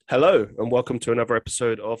Hello, and welcome to another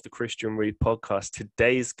episode of the Christian Reeve podcast.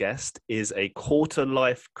 Today's guest is a quarter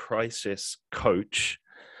life crisis coach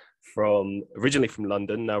from originally from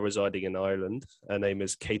London, now residing in Ireland. Her name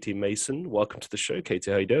is Katie Mason. Welcome to the show,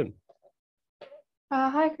 Katie. How you doing?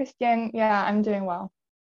 Hi, Christian. Yeah, I'm doing well.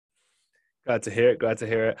 Glad to hear it. Glad to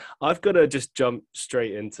hear it. I've got to just jump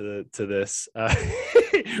straight into this.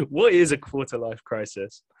 What is a quarter life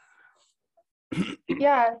crisis?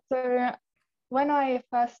 Yeah, so when I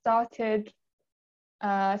first started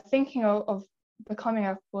thinking of becoming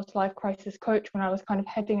a quarter life crisis coach, when I was kind of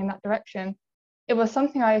heading in that direction, it was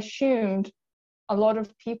something I assumed a lot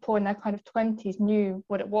of people in their kind of 20s knew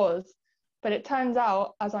what it was. But it turns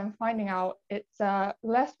out, as I'm finding out, it's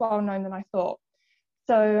less well known than I thought.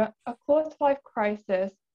 So a quarter life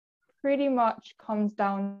crisis pretty much comes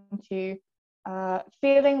down to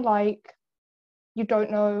feeling like you don't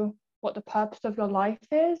know what the purpose of your life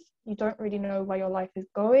is. You don't really know where your life is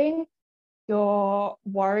going. You're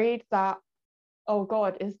worried that, oh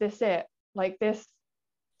God, is this it? Like this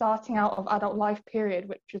starting out of adult life period,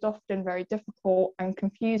 which is often very difficult and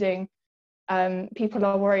confusing. People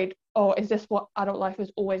are worried, oh, is this what adult life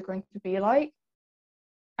is always going to be like?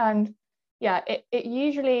 And yeah, it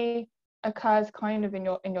usually occurs kind of in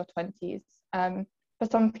your 20s. For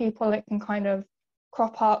some people, it can kind of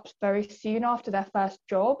crop up very soon after their first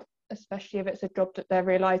job, especially if it's a job that they're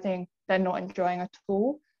realizing they're not enjoying at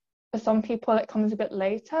all. For some people, it comes a bit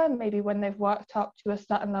later, maybe when they've worked up to a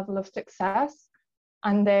certain level of success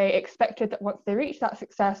and they expected that once they reach that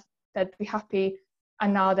success, they'd be happy.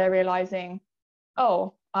 And now they're realizing,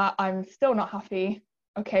 oh, I'm still not happy.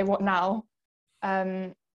 Okay, what now?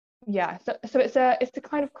 Yeah, so it's a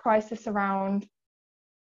kind of crisis around,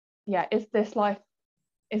 yeah, is this all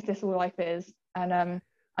life is?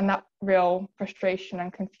 And that real frustration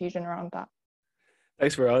and confusion around that.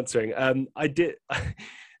 Thanks for answering. I did.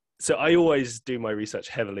 So I always do my research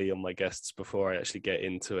heavily on my guests before I actually get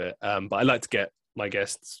into it. But I like to get my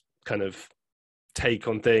guests kind of take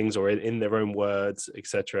on things or in their own words,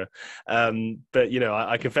 etc. But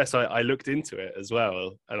I confess I looked into it as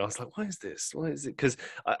well, and I was like, why is this? Why is it? Because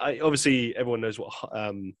I obviously everyone knows what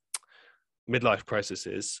midlife crisis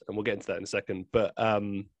is, and we'll get into that in a second. But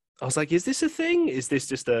I was like, is this a thing? Is this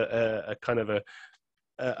just a kind of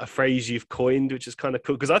a phrase you've coined, which is kind of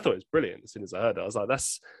cool? Because I thought it was brilliant as soon as I heard it. I was like,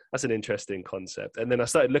 that's an interesting concept. And then I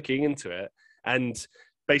started looking into it, and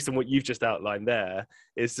based on what you've just outlined there,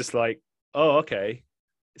 it's just like, oh, okay.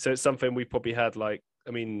 So it's something we probably had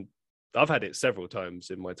I've had it several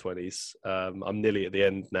times in my 20s. I'm nearly at the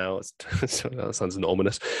end now. That sounds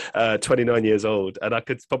ominous. 29 years old. And I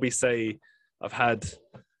could probably say I've had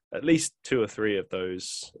at least two or three of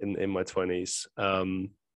those in my 20s. And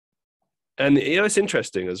it's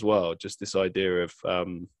interesting as well, just this idea of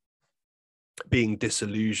being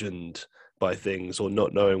disillusioned by things or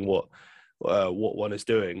not knowing what one is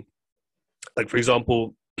doing. Like, for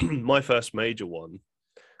example, my first major one,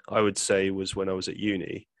 I would say, was when I was at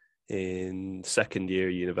uni in second year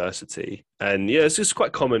university. And yeah, it's just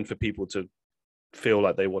quite common for people to feel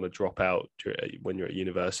like they want to drop out when you're at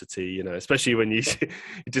university, especially when you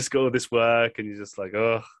just got all this work and you're just like,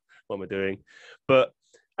 oh, what am I doing? But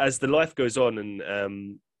as the life goes on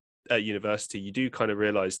and at university, you do kind of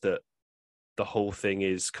realize that the whole thing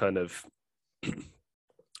is kind of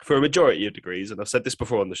for a majority of degrees, and I've said this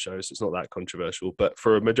before on the show, so it's not that controversial, but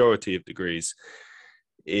for a majority of degrees,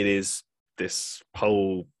 it is this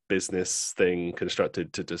whole business thing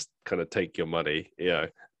constructed to just kind of take your money.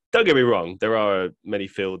 Don't get me wrong, there are many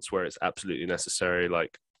fields where it's absolutely necessary,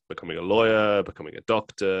 like becoming a lawyer, becoming a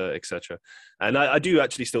doctor, etc. And I do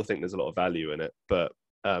actually still think there's a lot of value in it, but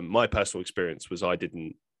my personal experience was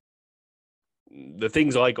the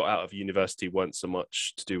things I got out of university weren't so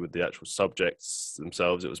much to do with the actual subjects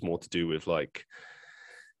themselves. It was more to do with like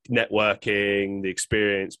networking, the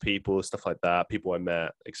experience, people, stuff like that, people I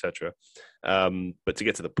met, etc. But to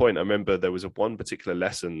get to the point, I remember there was one particular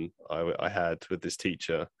lesson I had with this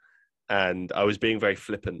teacher, and I was being very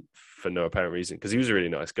flippant for no apparent reason because he was a really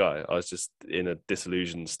nice guy. I was just in a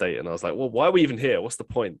disillusioned state, and I was like, well, why are we even here? What's the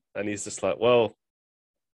point? And he's just like, well,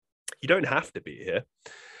 you don't have to be here.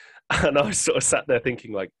 And I was sort of sat there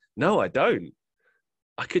thinking like, no, I don't.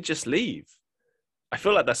 I could just leave. I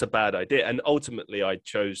feel like that's a bad idea. And ultimately I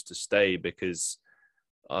chose to stay because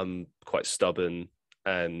I'm quite stubborn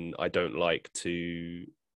and I don't like to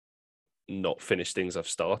not finish things I've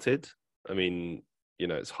started. I mean,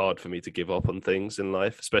 it's hard for me to give up on things in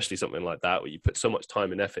life, especially something like that, where you put so much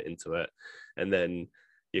time and effort into it. And then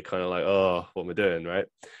you're kind of like, oh, what am I doing? Right.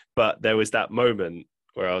 But there was that moment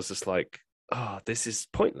where I was just like, oh, this is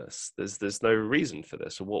pointless. There's no reason for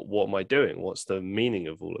this. Or what am I doing? What's the meaning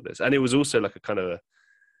of all of this? And it was also like a kind of a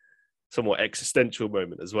somewhat existential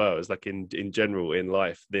moment as well. It's like in general in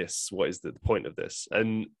life, what is the point of this?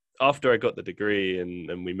 And after I got the degree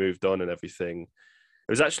and we moved on and everything,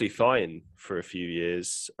 it was actually fine for a few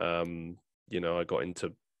years. I got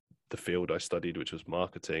into the field I studied, which was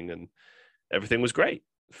marketing, and everything was great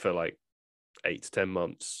for like 8 to 10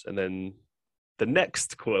 months. And then the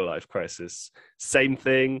next quarter life crisis, same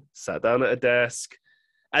thing, sat down at a desk.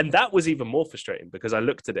 And that was even more frustrating because I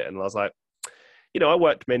looked at it and I was like, I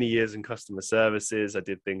worked many years in customer services. I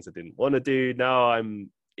did things I didn't want to do. Now I'm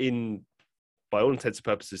in, by all intents and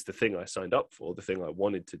purposes, the thing I signed up for, the thing I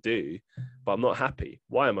wanted to do, but I'm not happy.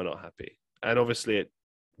 Why am I not happy? And obviously it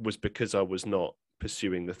was because I was not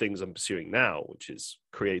pursuing the things I'm pursuing now, which is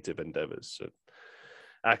creative endeavors, so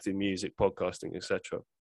acting, music, podcasting, etc.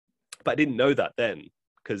 But I didn't know that then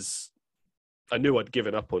because I knew I'd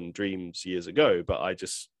given up on dreams years ago, but I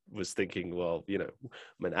just was thinking, well,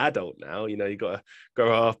 I'm an adult now, you got to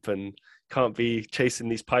grow up and can't be chasing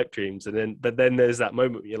these pipe dreams. But then there's that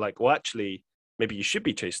moment where you're like, well, actually, maybe you should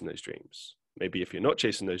be chasing those dreams. Maybe if you're not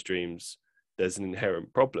chasing those dreams, there's an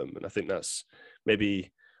inherent problem. And I think that's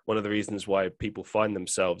maybe one of the reasons why people find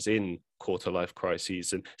themselves in quarter life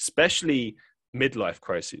crises, and especially midlife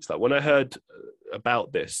crises. Like when I heard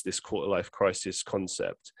about this quarter life crisis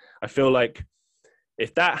concept, I feel like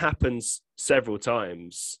if that happens several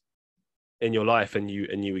times in your life and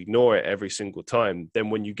you ignore it every single time, then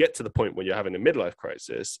when you get to the point where you're having a midlife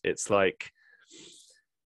crisis, it's like,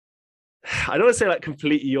 I don't want to say like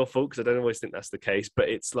completely your fault because I don't always think that's the case, but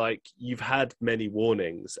it's like you've had many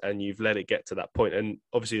warnings and you've let it get to that point. And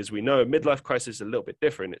obviously, as we know, midlife crisis is a little bit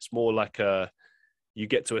different. It's more like you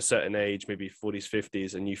get to a certain age, maybe 40s,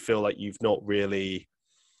 50s, and you feel like you've not really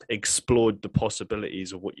explored the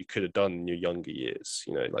possibilities of what you could have done in your younger years,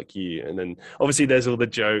 and then obviously there's all the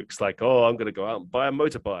jokes like, oh, I'm going to go out and buy a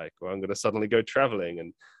motorbike, or I'm going to suddenly go traveling.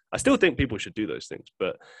 And I still think people should do those things,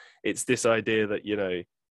 but it's this idea that,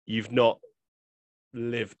 you've not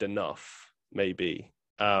lived enough, maybe.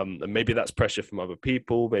 And maybe that's pressure from other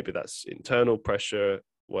people, maybe that's internal pressure,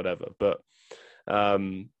 whatever. But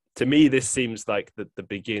to me, this seems like the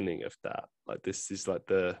beginning of that. Like this is like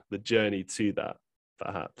the journey to that,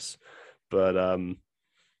 perhaps. But I'm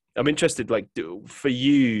interested, like, for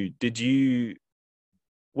you,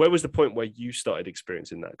 where was the point where you started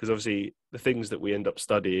experiencing that? Because obviously the things that we end up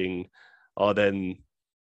studying are then,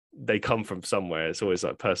 they come from somewhere. It's always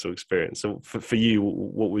like personal experience. So for you,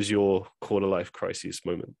 what was your quarter life crisis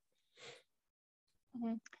moment?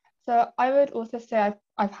 Mm-hmm. So I would also say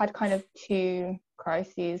I've had kind of two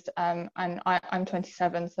crises, and I'm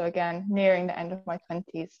 27, so again, nearing the end of my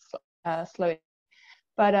 20s, slowly.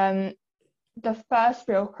 But the first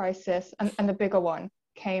real crisis and the bigger one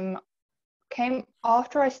came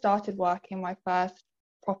after I started working my first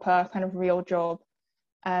proper kind of real job.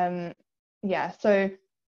 So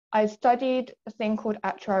I studied a thing called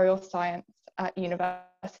actuarial science at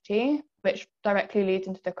university, which directly leads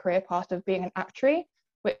into the career path of being an actuary,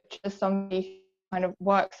 which is somebody who kind of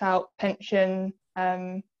works out pension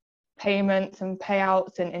payments and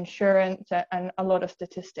payouts and insurance and a lot of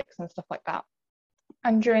statistics and stuff like that.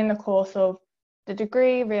 And during the course of the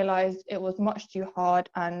degree, realised it was much too hard,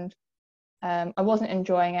 and I wasn't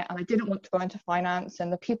enjoying it, and I didn't want to go into finance,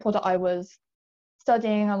 and the people that I was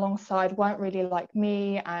studying alongside weren't really like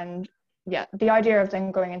me. And the idea of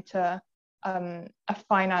then going into a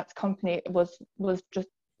finance company was just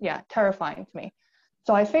terrifying to me.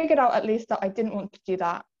 So I figured out at least that I didn't want to do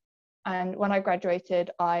that. And when I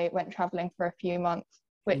graduated, I went traveling for a few months,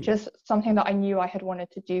 which is something that I knew I had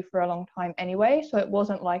wanted to do for a long time anyway. So it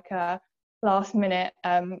wasn't like a last minute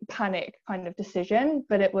panic kind of decision,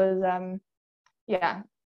 but it was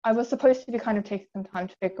I was supposed to be kind of taking some time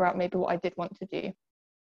to figure out maybe what I did want to do.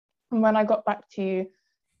 And when I got back to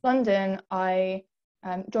London, I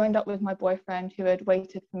joined up with my boyfriend, who had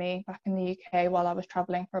waited for me back in the UK while I was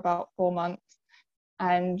traveling for about 4 months.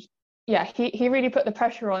 And he really put the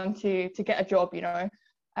pressure on to get a job,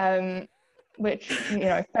 which,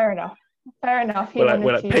 fair enough. He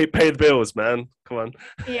wanted to pay the bills, man. Come on.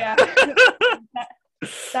 Yeah.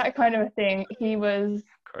 that kind of a thing. He was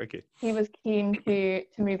Crikey. He was keen to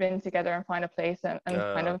move in together and find a place and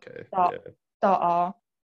kind of start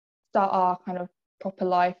our kind of proper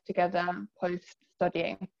life together post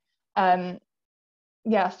studying. So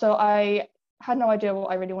I had no idea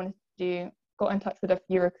what I really wanted to do. Got in touch with a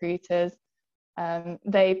few recruiters.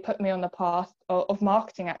 They put me on the path of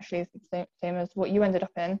marketing, actually, same as what you ended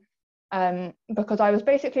up in, because I was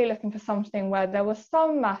basically looking for something where there was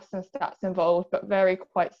some maths and stats involved, but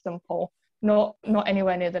quite simple. not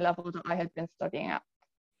anywhere near the level that I had been studying at.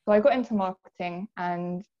 So I got into marketing,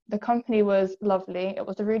 and the company was lovely. It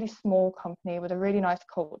was a really small company with a really nice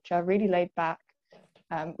culture, really laid back,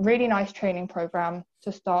 really nice training program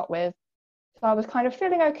to start with. So I was kind of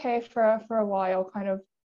feeling okay for a while, kind of,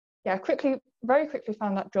 yeah, very quickly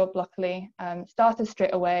found that job, luckily. Started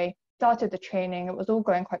straight away, started the training. It was all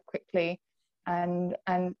going quite quickly, and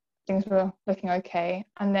things were looking okay.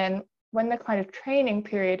 And then when the kind of training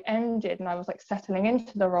period ended and I was like settling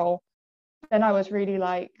into the role, then I was really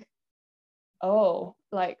like, oh,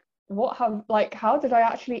 like how did I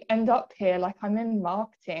actually end up here? Like, I'm in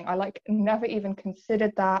marketing. I like never even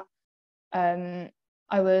considered that. I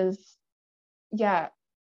was, yeah,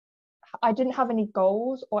 I didn't have any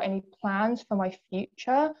goals or any plans for my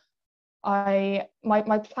future. My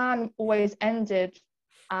plan always ended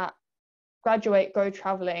at graduate, go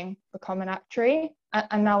traveling, become an actuary.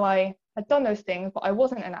 And now I had done those things, but I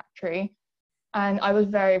wasn't an actuary. And I was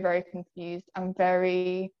very, very confused and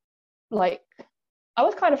very, like, I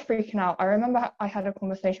was kind of freaking out. I remember I had a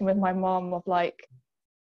conversation with my mom of like,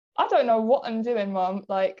 I don't know what I'm doing, mom.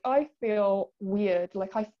 Like, I feel weird.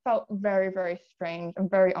 Like, I felt very, very strange and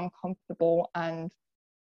very uncomfortable. And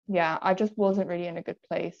yeah, I just wasn't really in a good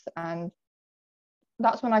place. And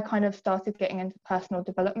that's when I kind of started getting into personal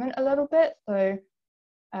development a little bit. So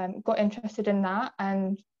got interested in that,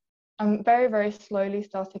 and very, very slowly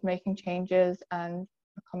started making changes and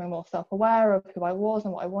becoming more self-aware of who I was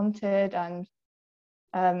and what I wanted. And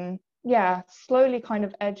yeah, slowly kind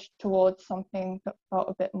of edged towards something that felt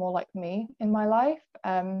a bit more like me in my life.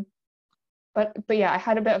 But yeah, I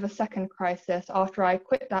had a bit of a second crisis after I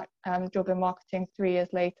quit that job in marketing 3 years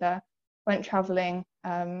later, went traveling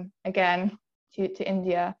again to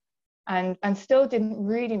India, and still didn't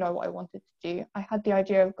really know what I wanted to do. I had the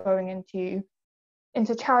idea of going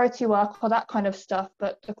into charity work or that kind of stuff,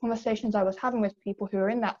 but the conversations I was having with people who are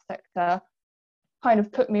in that sector kind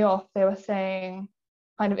of put me off. They were saying,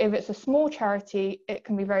 kind of, if it's a small charity, it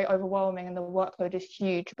can be very overwhelming and the workload is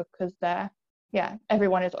huge because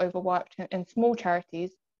everyone is overworked in small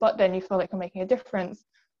charities, but then you feel like you're making a difference.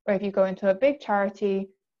 Where if you go into a big charity,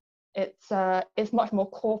 it's much more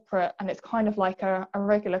corporate and it's kind of like a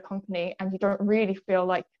regular company, and you don't really feel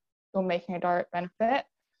like you're making a direct benefit.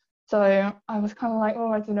 So I was kind of like,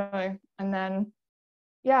 oh, I don't know. And then,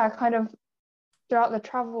 yeah, kind of throughout the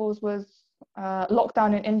travels was locked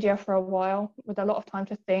down in India for a while with a lot of time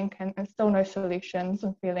to think, and still no solutions,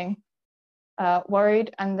 and feeling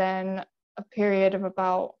worried. And then a period of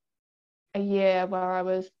about a year where I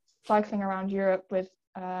was cycling around Europe with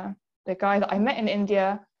the guy that I met in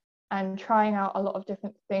India, and trying out a lot of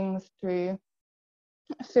different things through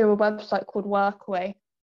a website called Workaway,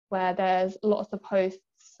 where there's lots of hosts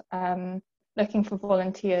looking for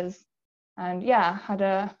volunteers. And yeah, had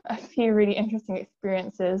a few really interesting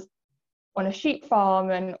experiences on a sheep farm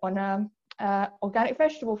and on a organic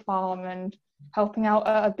vegetable farm, and helping out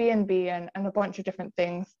a B&B and a bunch of different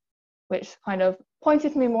things, which kind of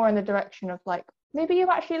pointed me more in the direction of like, maybe you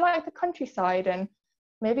actually like the countryside, and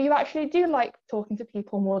maybe you actually do like talking to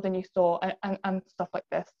people more than you thought, and stuff like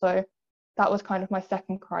this. So that was kind of my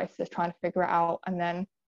second crisis, trying to figure it out, and then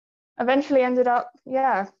eventually ended up,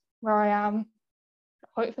 yeah, where I am,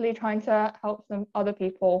 hopefully trying to help some other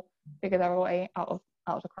people figure their way out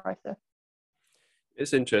of the crisis.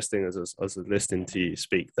 It's interesting as I was listening to you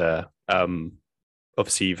speak there.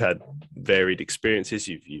 Obviously, you've had varied experiences.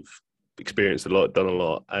 You've experienced a lot, done a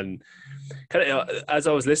lot, and kind of as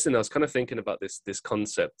I was listening, I was kind of thinking about this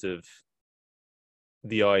concept of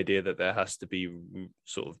the idea that there has to be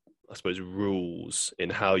sort of, I suppose, rules in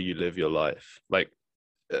how you live your life. Like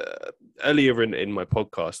earlier in my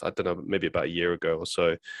podcast, I don't know, maybe about a year ago or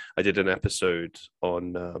so, I did an episode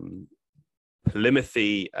on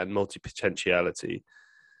polymathy and multi-potentiality.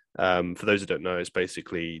 For those who don't know, it's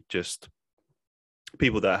basically just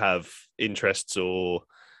people that have interests or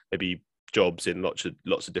maybe jobs in lots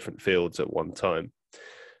of different fields at one time.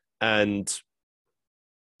 And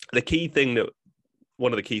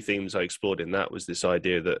one of the key themes I explored in that was this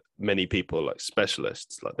idea that many people, like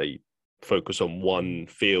specialists, like they focus on one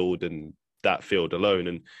field and that field alone.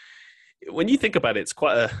 And when you think about it, it's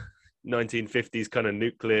quite a 1950s kind of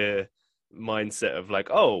nuclear mindset of like,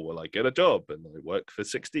 oh, well, I get a job and I work for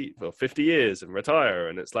 60 or 50 years and retire.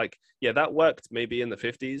 And it's like, yeah, that worked maybe in the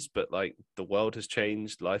 50s, but like the world has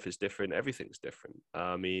changed, life is different, everything's different.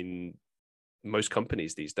 I mean, most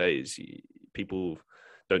companies these days, people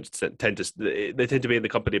don't tend to, they tend to be in the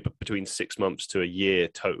company between 6 months to a year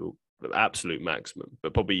total, absolute maximum,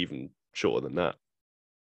 but probably even shorter than that.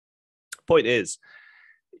 Point is,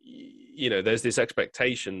 there's this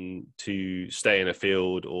expectation to stay in a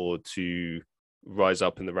field or to rise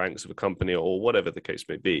up in the ranks of a company or whatever the case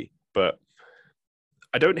may be. But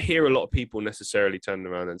I don't hear a lot of people necessarily turning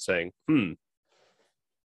around and saying,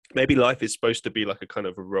 maybe life is supposed to be like a kind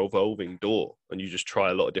of a revolving door and you just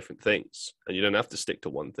try a lot of different things and you don't have to stick to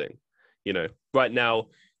one thing. Right now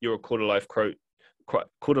you're a quarter life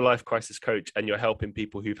crisis coach and you're helping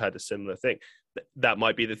people who've had a similar thing. That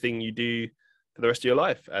might be the thing you do for the rest of your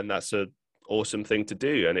life, and that's a awesome thing to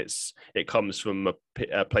do, and it comes from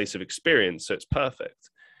a place of experience, so it's perfect.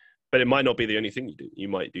 But it might not be the only thing you do. You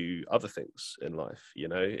might do other things in life.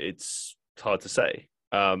 It's hard to say.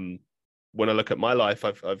 When I look at my life,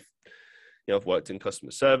 I've worked in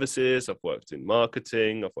customer services, I've worked in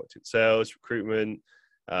marketing, I've worked in sales, recruitment,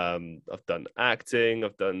 I've done acting,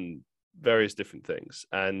 I've done various different things.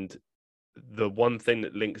 And the one thing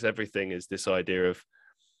that links everything is this idea of,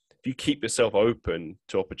 if you keep yourself open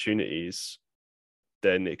to opportunities,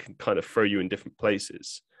 then it can kind of throw you in different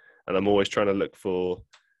places. And I'm always trying to look for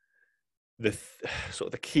the sort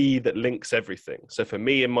of the key that links everything. So for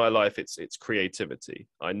me in my life, it's creativity.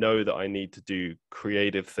 I know that I need to do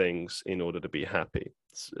creative things in order to be happy,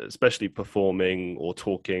 especially performing or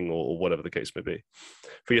talking or whatever the case may be.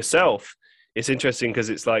 For yourself, it's interesting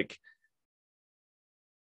because it's like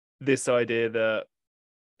this idea that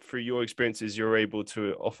through your experiences, you're able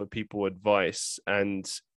to offer people advice,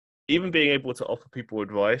 and even being able to offer people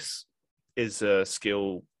advice is a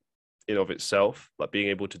skill in of itself, like being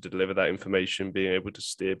able to deliver that information, being able to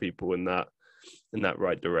steer people in that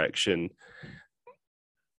right direction.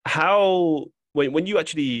 How, when you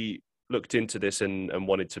actually looked into this and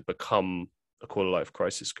wanted to become a quarter life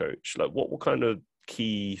crisis coach, like what kind of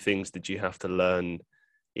key things did you have to learn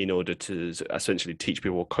in order to essentially teach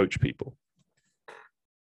people or coach people?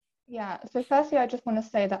 Yeah, so firstly, I just want to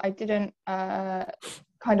say that I didn't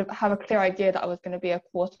kind of have a clear idea that I was going to be a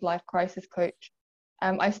quarter life crisis coach.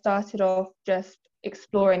 I started off just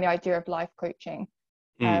exploring the idea of life coaching.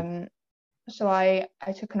 So I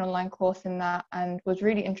took an online course in that and was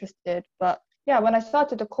really interested. But yeah, when I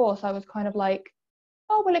started the course, I was kind of like,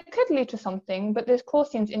 oh, well, it could lead to something, but this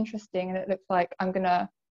course seems interesting and it looks like I'm going to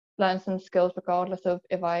learn some skills regardless of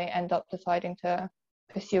if I end up deciding to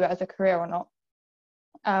pursue it as a career or not.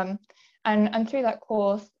 And through that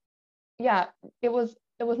course, yeah, it was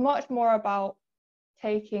much more about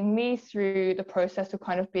taking me through the process of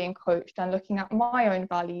kind of being coached and looking at my own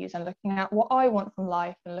values and looking at what I want from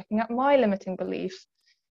life and looking at my limiting beliefs.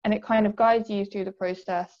 And it kind of guides you through the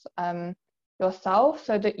process yourself,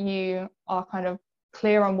 so that you are kind of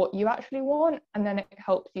clear on what you actually want, and then it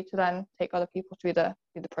helps you to then take other people through the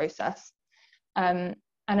process. And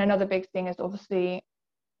another big thing is obviously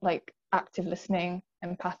like active listening,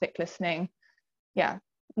 empathic listening. Yeah,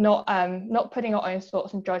 not putting our own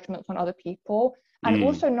thoughts and judgments on other people, and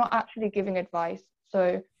also not actually giving advice.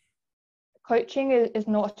 So coaching is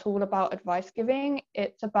not at all about advice giving.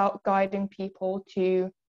 It's about guiding people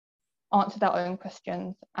to answer their own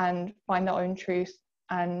questions and find their own truth,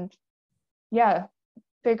 and yeah,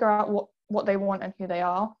 figure out what they want and who they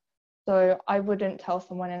are. So I wouldn't tell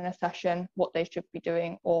someone in a session what they should be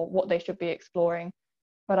doing or what they should be exploring,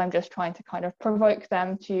 but I'm just trying to kind of provoke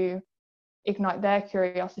them to ignite their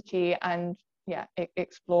curiosity and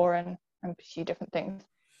explore and pursue different things.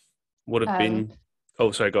 What have been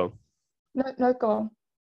sorry, go on. No, go on.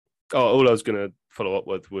 All I was going to follow up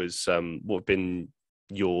with was what have been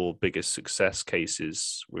your biggest success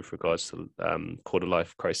cases with regards to quarter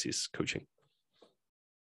life crisis coaching?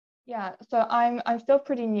 Yeah, so I'm still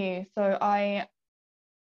pretty new. So I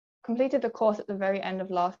completed the course at the very end of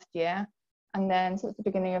last year, and then since the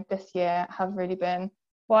beginning of this year have really been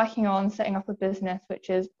working on setting up a business, which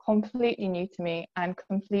is completely new to me and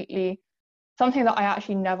completely something that I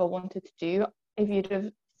actually never wanted to do. If you'd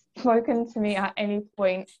have spoken to me at any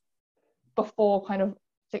point before kind of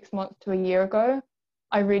 6 months to a year ago,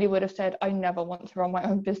 I really would have said I never want to run my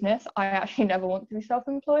own business. I actually never want to be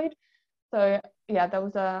self-employed. So yeah, there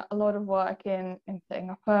was a lot of work in setting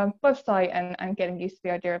up a website and getting used to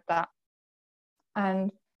the idea of that.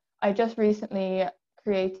 And I just recently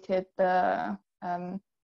created the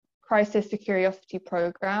Crisis to Curiosity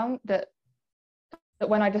program that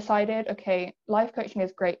when I decided, okay, life coaching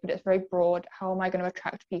is great, but it's very broad. How am I going to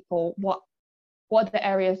attract people? What are the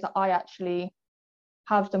areas that I actually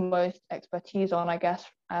have the most expertise on, I guess?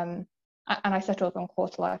 And I settled on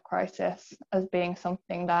quarter life crisis as being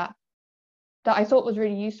something that I thought was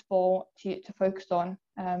really useful to focus on.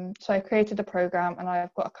 So I created the program, and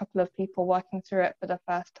I've got a couple of people working through it for the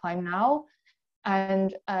first time now.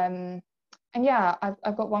 And yeah,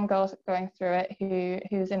 I've got one girl going through it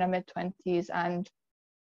who's in her mid-20s, and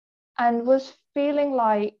and was feeling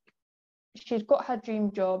like she'd got her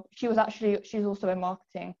dream job. She's also in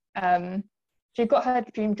marketing. She got her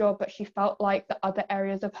dream job, but she felt like the other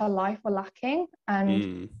areas of her life were lacking,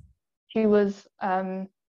 and she was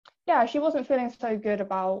she wasn't feeling so good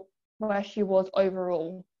about where she was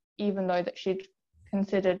overall, even though that she'd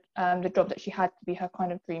considered the job that she had to be her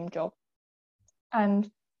kind of dream job. And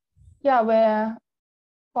we're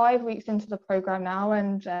 5 weeks into the program now,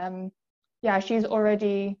 and she's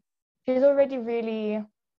already really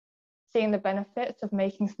seeing the benefits of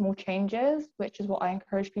making small changes, which is what I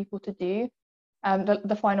encourage people to do.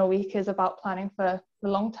 The final week is about planning for the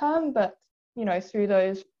long term, but through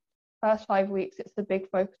those first 5 weeks, it's the big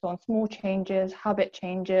focus on small changes, habit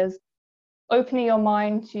changes, opening your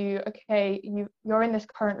mind to, okay, you're in this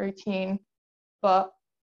current routine, but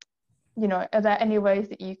are there any ways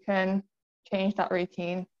that you can change that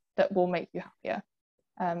routine that will make you happier?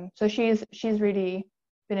 So she's really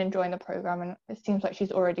been enjoying the program, and it seems like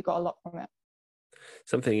she's already got a lot from it.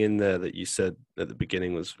 Something in there that you said at the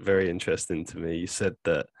beginning was very interesting to me. You said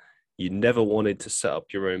that you never wanted to set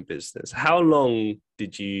up your own business. How long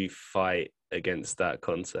did you fight against that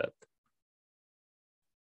concept?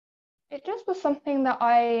 It just was something that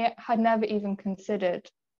I had never even considered.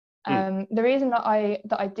 The reason that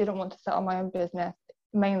I didn't want to set up my own business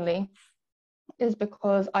mainly is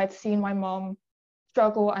because I'd seen my mom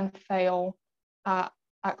struggle and fail at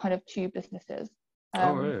kind of 2 businesses.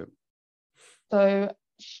 Right.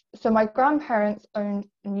 So my grandparents owned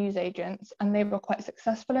newsagents, and they were quite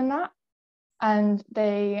successful in that. And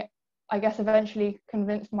they, I guess, eventually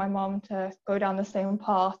convinced my mom to go down the same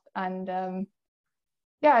path. And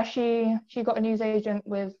she got a newsagent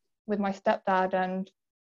with my stepdad, and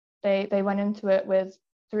they went into it with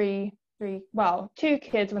 2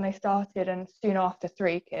 kids when they started, and soon after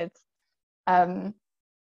 3 kids. And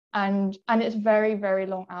it's very, very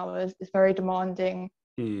long hours. It's very demanding.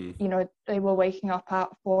 They were waking up at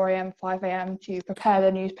 4 a.m., 5 a.m. to prepare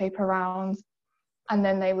the newspaper rounds, and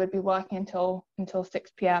then they would be working until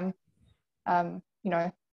 6 p.m.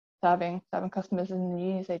 Serving customers in the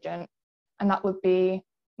newsagent, and that would be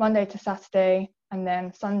Monday to Saturday, and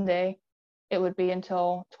then Sunday it would be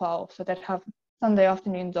until 12. So they'd have Sunday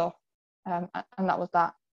afternoons off, and that was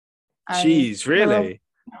that. And jeez, really?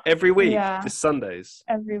 Every week? Yeah, just Sundays?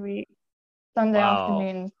 every week, Sunday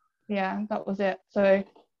afternoons. Yeah, that was it. So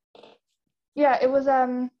it was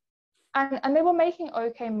and they were making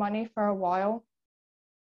okay money for a while.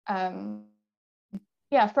 For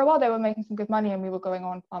a while they were making some good money, and we were going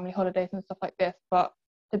on family holidays and stuff like this, but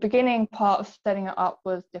the beginning part of setting it up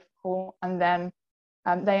was difficult, and then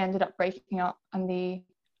they ended up breaking up, and the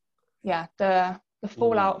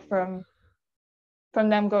fallout from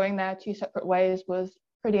them going their 2 separate ways was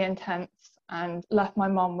pretty intense, and left my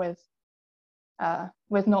mom with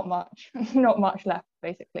not much left,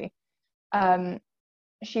 basically.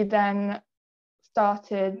 She then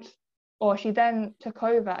took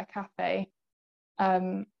over a cafe,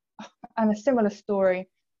 and a similar story.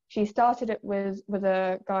 She started it with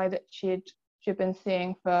a guy that she'd been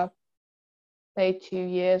seeing for, say, 2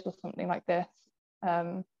 years or something like this.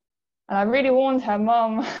 And I really warned her,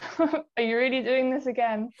 Mom, are you really doing this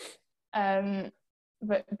again?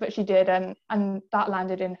 But she did, and that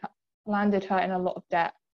landed her in a lot of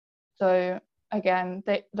debt. So again,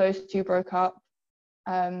 those 2 broke up.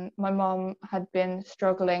 My mom had been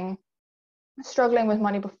struggling with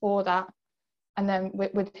money before that, and then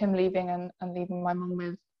with him leaving and leaving my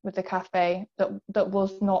mom with the cafe that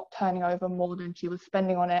was not turning over more than she was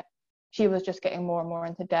spending on it, she was just getting more and more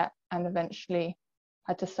into debt, and eventually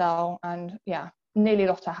had to sell, and nearly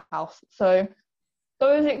lost her house. So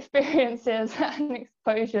those experiences and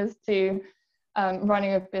exposures to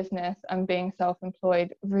running a business and being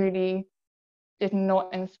self-employed really did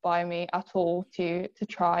not inspire me at all to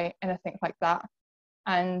try anything like that.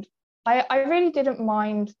 And I really didn't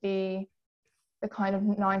mind the kind of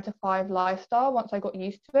 9 to 5 lifestyle once I got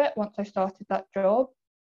used to it. Once I started that job,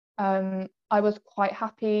 I was quite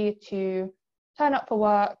happy to turn up for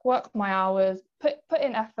work my hours, put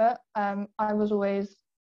in effort. I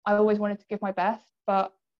always wanted to give my best,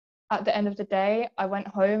 but at the end of the day, I went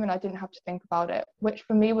home and I didn't have to think about it, which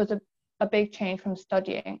for me was a big change from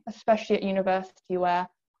studying, especially at university, where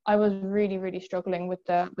I was really, really struggling with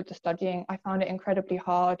the studying. I found it incredibly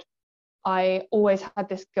hard. I always had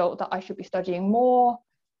this guilt that I should be studying more.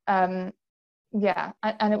 And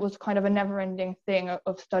it was kind of a never-ending thing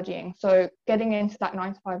of studying. So getting into that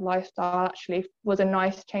 9 to 5 lifestyle actually was a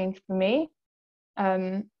nice change for me.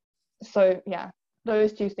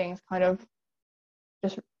 Those 2 things kind of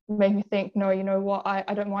just made me think, no, you know what,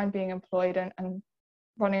 I don't mind being employed and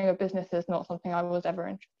running a business is not something I was ever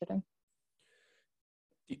interested in.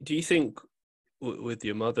 Do you think with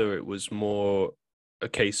your mother, it was more a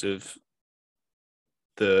case of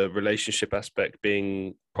the relationship aspect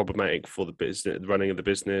being problematic for the business, running of the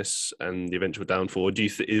business, and the eventual downfall? Or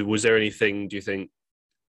was there anything, do you think,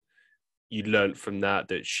 you learned from that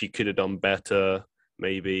she could have done better,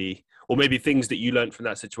 maybe, or maybe things that you learned from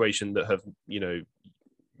that situation that have,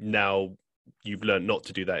 now you've learned not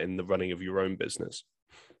to do that in the running of your own business?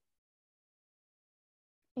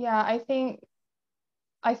 Yeah, I think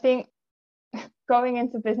going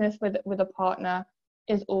into business with a partner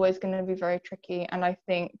is always going to be very tricky, and I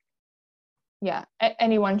think, yeah,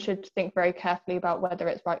 anyone should think very carefully about whether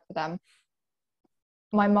it's right for them.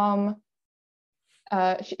 My mum,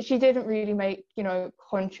 she didn't really make,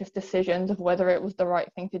 conscious decisions of whether it was the right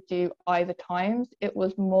thing to do either times. It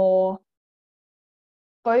was more,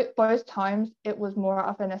 both times, it was more out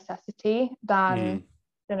of a necessity than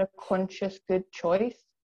a conscious good choice.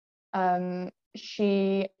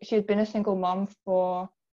 She had been a single mum for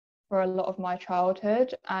a lot of my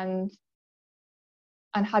childhood, and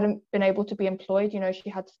hadn't been able to be employed. She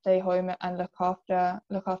had to stay home and look after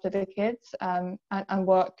the kids, and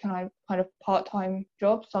work kind of part-time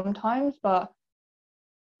jobs sometimes. But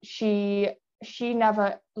she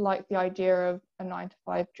never liked the idea of a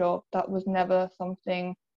 9-to-5 job. That was never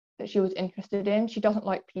something that she was interested in. She doesn't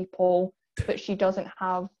like people, but she doesn't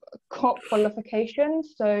have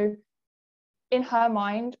qualifications. So in her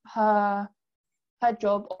mind, her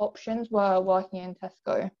job options were working in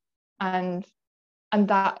Tesco, and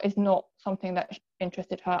that is not something that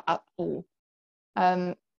interested her at all.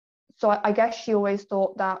 So I guess she always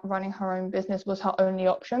thought that running her own business was her only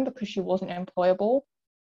option because she wasn't employable.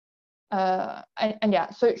 And yeah,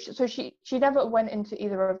 so she never went into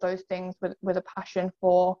either of those things with a passion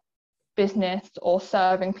for business or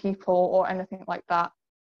serving people or anything like that.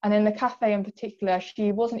 And in the cafe in particular,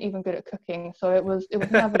 she wasn't even good at cooking, so it was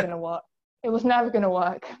never going to work. It was never going to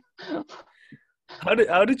work.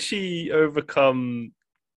 How did she overcome?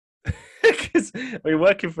 Because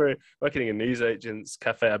working in a newsagent's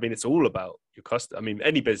cafe, it's all about your customer.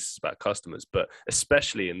 Any business is about customers, but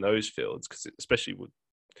especially in those fields, because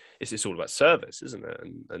it's all about service, isn't it?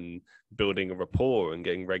 And building a rapport and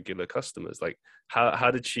getting regular customers. Like, how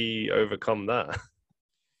did she overcome that?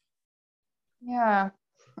 Yeah,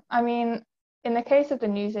 in the case of the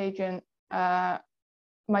newsagent, my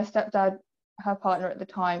stepdad, her partner at the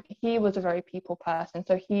time, he was a very people person,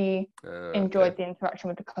 so he enjoyed the interaction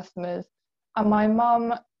with the customers. And my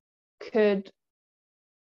mum she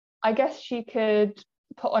could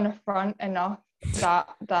put on a front enough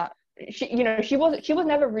that she was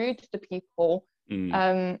never rude to people.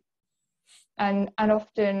 And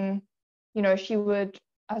often, she would,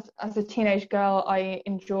 as a teenage girl, I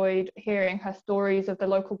enjoyed hearing her stories of the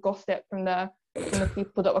local gossip from the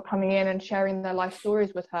people that were coming in and sharing their life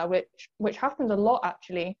stories with her, which happened a lot,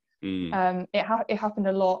 actually. It happened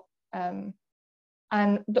a lot, and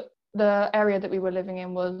the area that we were living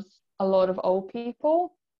in was a lot of old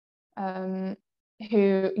people, who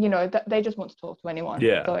they just want to talk to anyone.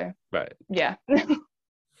 Yeah, so right. Yeah. Yeah,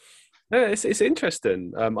 it's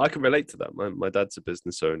interesting. I can relate to that. My dad's a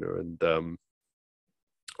business owner, and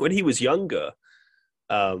when he was younger,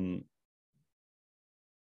 because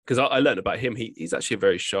I learned about him, he's actually a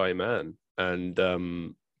very shy man,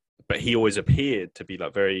 and but he always appeared to be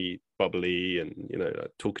like very bubbly and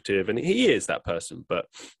like talkative, and he is that person. But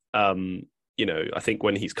I think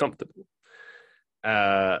when he's comfortable,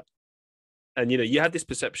 and you had this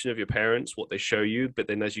perception of your parents, what they show you, but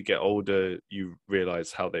then as you get older, you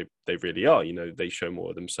realize how they really are. They show more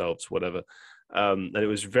of themselves, whatever. And it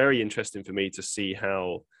was very interesting for me to see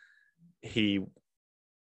how he,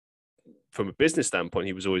 from a business standpoint,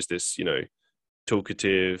 he was always this,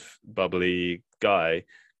 talkative, bubbly guy.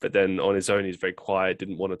 But then on his own, he's very quiet,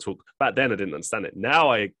 didn't want to talk. Back then, I didn't understand it.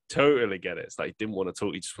 Now I totally get it. It's like he didn't want to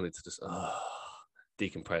talk. He just wanted to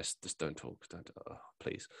decompress. Just don't talk.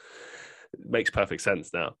 Please. It makes perfect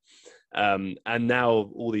sense now. And now,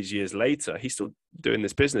 all these years later, he's still doing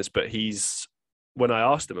this business. But when I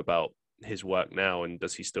asked him about his work now and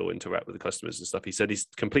does he still interact with the customers and stuff, he said he's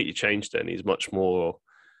completely changed it and he's much more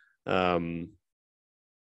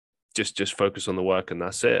just focus on the work and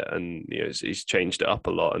that's it. And he's changed it up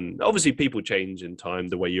a lot. And obviously people change in time.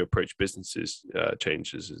 The way you approach businesses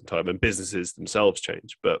changes in time, and businesses themselves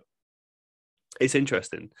change. But it's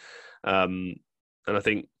interesting. And I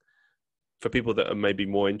think for people that are maybe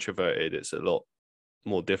more introverted, it's a lot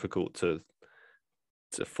more difficult to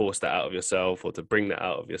force that out of yourself or to bring that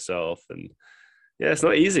out of yourself. And yeah, it's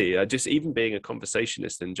not easy. Just even being a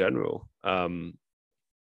conversationist in general.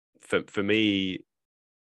 For me,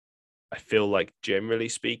 I feel like generally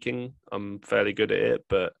speaking, I'm fairly good at it,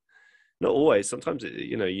 but not always. Sometimes,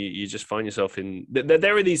 you just find yourself in.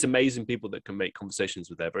 There are these amazing people that can make conversations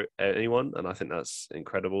with anyone, and I think that's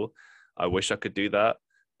incredible. I wish I could do that,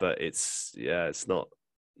 but it's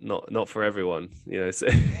not for everyone, So,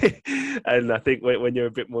 and I think when you're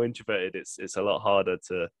a bit more introverted, it's a lot harder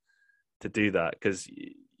to do that because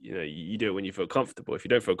you do it when you feel comfortable. If you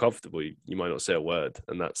don't feel comfortable, you might not say a word,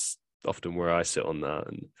 and that's often where I sit on that.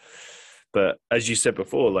 But as you said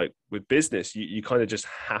before, like with business, you kind of just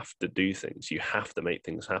have to do things. You have to make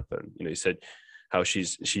things happen. You said how she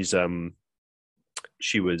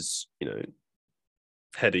was,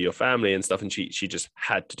 head of your family and stuff, and she just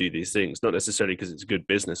had to do these things, not necessarily because it's a good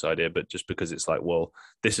business idea, but just because it's like, well,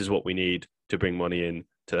 this is what we need to bring money in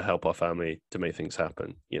to help our family to make things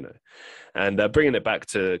happen, and bringing it back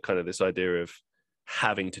to kind of this idea of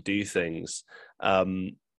having to do things.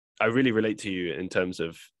 I really relate to you in terms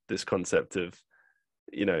of this concept of,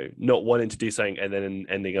 not wanting to do something and then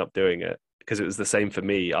ending up doing it, because it was the same for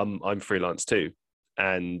me. I'm freelance too,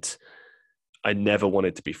 and I never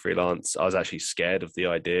wanted to be freelance. I was actually scared of the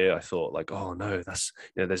idea. I thought like, oh no, that's,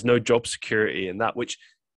 there's no job security in that, which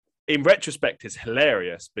in retrospect is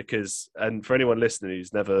hilarious because, and for anyone listening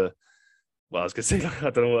who's never, well, I was going to say,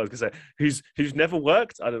 I don't know what I was going to say, who's never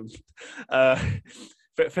worked. I don't,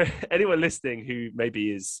 for anyone listening who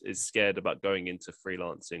maybe is scared about going into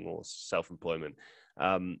freelancing or self-employment,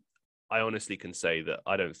 I honestly can say that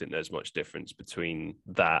I don't think there's much difference between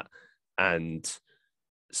that and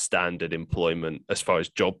standard employment as far as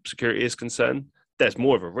job security is concerned. There's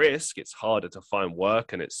more of a risk. It's harder to find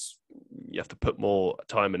work, and you have to put more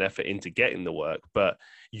time and effort into getting the work, but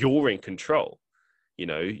you're in control.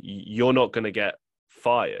 You're not going to get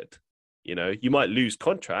fired. You might lose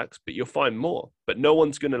contracts, but you'll find more. But no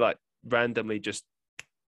one's going to like randomly just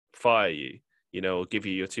fire you, or give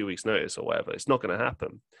you your 2 weeks notice or whatever. It's not going to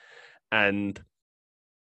happen. And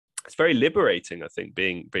it's very liberating, I think,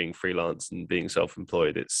 being freelance and being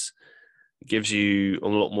self-employed. It gives you a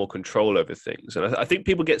lot more control over things. And I think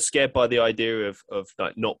people get scared by the idea of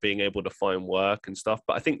like not being able to find work and stuff.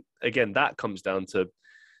 But I think, again, that comes down to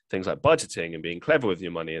things like budgeting and being clever with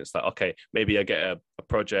your money. And it's like, okay, maybe I get a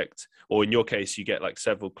project, or in your case, you get like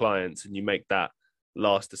several clients and you make that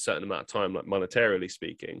last a certain amount of time, like monetarily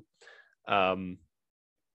speaking.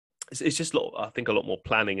 It's just, I think, a lot more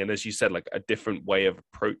planning. And as you said, like a different way of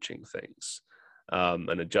approaching things and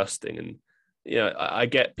adjusting. And, I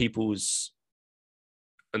get people's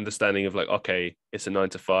understanding of like, okay, it's a 9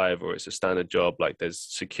 to 5 or it's a standard job. Like there's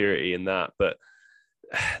security in that, but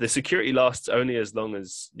the security lasts only as long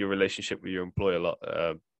as your relationship with your employer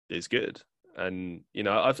is good. And,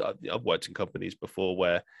 I've worked in companies before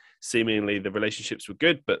where seemingly the relationships were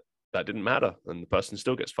good, but that didn't matter. And the person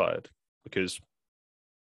still gets fired because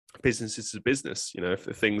business is a business. If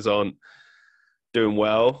things aren't doing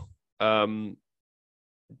well,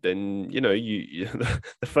 then, the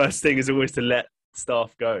first thing is always to let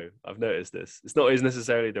staff go. I've noticed this. It's not always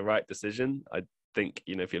necessarily the right decision. I think,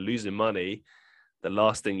 if you're losing money, the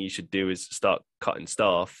last thing you should do is start cutting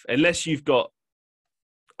staff, unless you've got,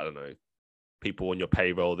 I don't know, people on your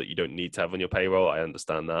payroll that you don't need to have on your payroll. I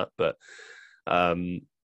understand that, but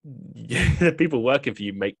the people working for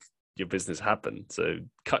you make your business happen. So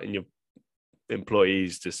cutting your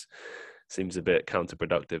employees just seems a bit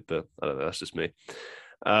counterproductive, but I don't know, that's just me.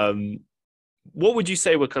 What would you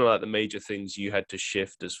say were kind of like the major things you had to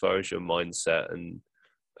shift as far as your mindset and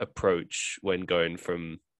approach when going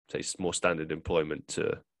from, say, more standard employment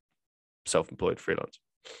to self-employed freelance?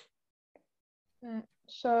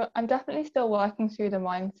 So I'm definitely still working through the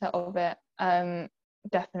mindset of it.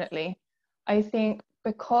 Definitely. I think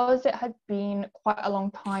because it had been quite a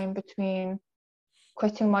long time between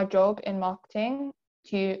quitting my job in marketing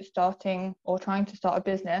to starting or trying to start a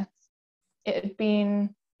business, it'd been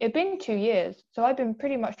 2 years. So I've been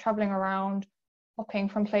pretty much traveling around, hopping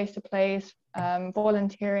from place to place,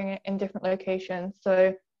 volunteering in different locations.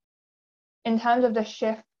 So in terms of the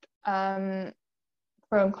shift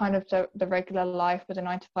from kind of the regular life with a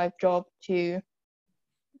 9 to 5 job to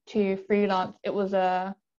freelance, it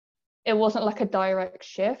wasn't like a direct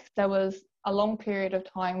shift. There was a long period of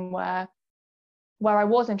time where I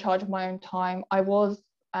was in charge of my own time. I was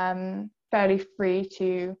fairly free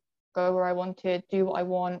to go where I wanted, do what I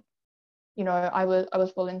want. I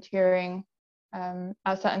was volunteering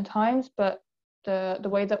at certain times, but the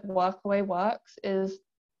way that Workaway works is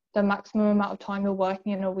the maximum amount of time you're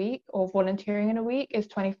working in a week or volunteering in a week is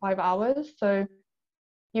 25 hours. So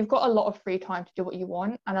you've got a lot of free time to do what you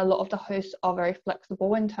want, and a lot of the hosts are very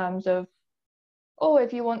flexible in terms of,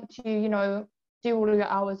 if you want to, do all of your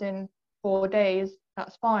hours in 4 days,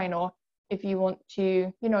 that's fine. Or if you want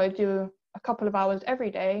to, do a couple of hours every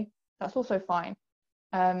day, that's also fine.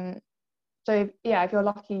 So yeah, if you're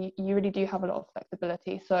lucky, you really do have a lot of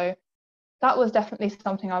flexibility. So that was definitely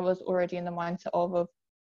something I was already in the mindset of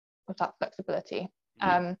that flexibility.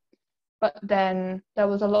 But then there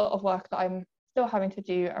was a lot of work that I'm still having to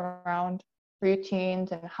do around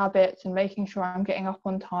routines and habits and making sure I'm getting up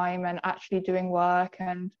on time and actually doing work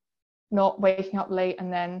and not waking up late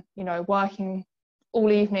and then, working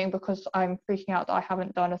all evening because I'm freaking out that I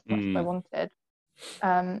haven't done as much as I wanted.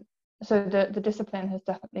 So the discipline has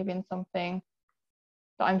definitely been something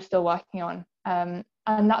that I'm still working on. And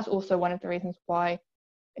that's also one of the reasons why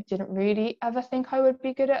I didn't really ever think I would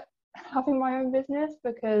be good at having my own business,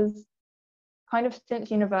 because kind of since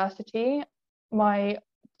university, my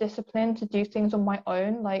discipline to do things on my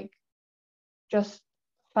own, just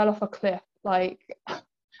fell off a cliff.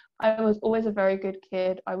 I was always a very good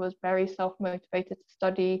kid. I was very self-motivated to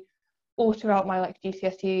study all throughout my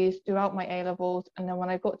GCSEs, throughout my A levels. And then when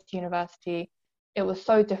I got to university, it was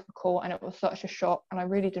so difficult and it was such a shock, and I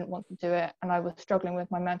really didn't want to do it. And I was struggling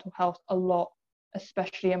with my mental health a lot,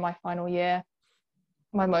 especially in my final year.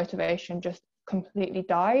 My motivation just completely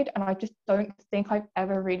died, and I just don't think I've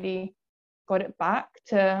ever really got it back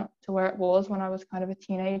to where it was when I was kind of a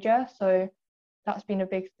teenager. So that's been a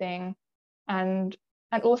big thing. And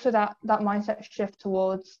also that mindset shift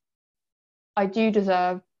towards, I do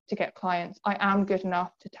deserve to get clients. I am good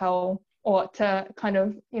enough to tell or to kind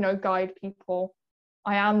of, guide people.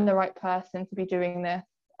 I am the right person to be doing this.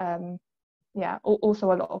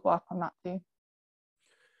 Also a lot of work on that too.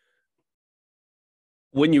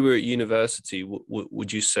 When you were at university,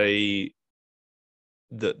 would you say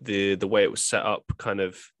that the way it was set up kind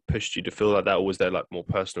of pushed you to feel like that, or was there more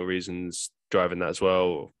personal reasons driving that as well,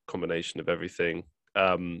 or combination of everything?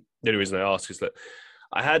 The only reason I ask is that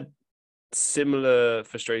I had similar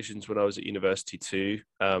frustrations when I was at university too.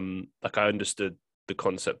 I understood the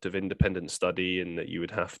concept of independent study, and that it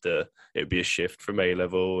would be a shift from A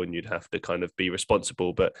level and you'd have to kind of be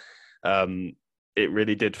responsible. But it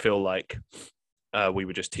really did feel like we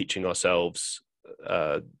were just teaching ourselves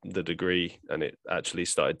the degree, and it actually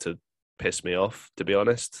started to piss me off, to be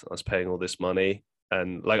honest. I was paying all this money,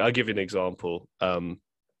 and I'll give you an example.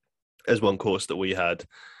 There's one course that we had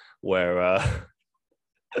where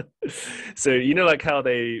so how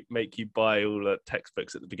they make you buy all the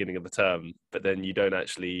textbooks at the beginning of the term, but then you don't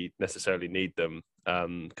actually necessarily need them,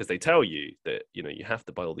 because they tell you that you have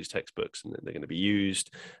to buy all these textbooks and they're going to be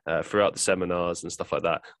used throughout the seminars and stuff like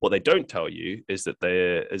that. What they don't tell you is that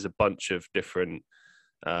there is a bunch of different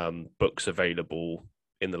books available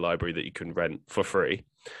in the library that you can rent for free.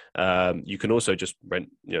 You can also just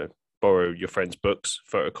borrow your friend's books,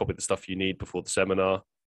 photocopy the stuff you need before the seminar.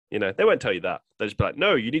 They won't tell you that. They'll just be like,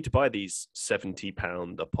 no, you need to buy these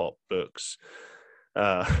 £70 a pop books.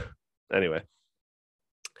 Anyway,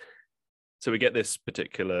 so we get this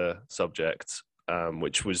particular subject,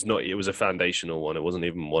 which was it was a foundational one. It wasn't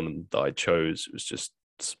even one that I chose. It was just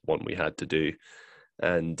one we had to do.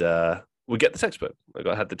 And we get the textbook.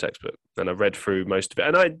 I had the textbook and I read through most of it.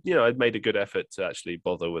 And I'd made a good effort to actually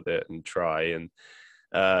bother with it and try. And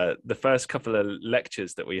the first couple of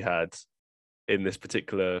lectures that we had in this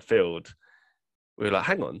particular field, we were like,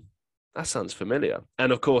 hang on, that sounds familiar.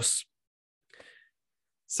 And of course,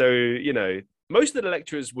 so, most of the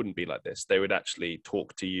lecturers wouldn't be like this. They would actually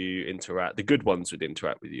talk to you, interact. The good ones would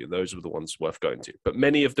interact with you. Those were the ones worth going to. But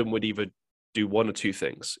many of them would either do one or two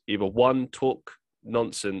things. Either one, talk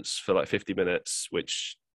nonsense for 50 minutes,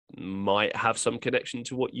 which might have some connection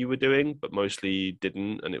to what you were doing, but mostly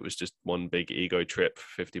didn't. And it was just one big ego trip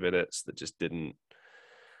for 50 minutes that just didn't,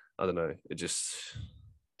 I don't know,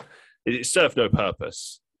 it served no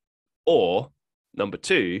purpose. Or number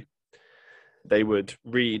two, they would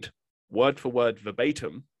read word for word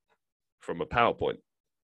verbatim from a PowerPoint.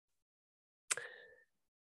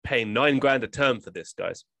 Paying $9,000 a term for this,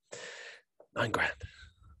 guys. $9,000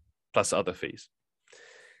 plus other fees.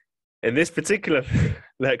 In this particular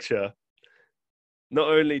lecture, not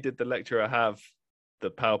only did the lecturer have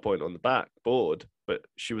the PowerPoint on the back board, but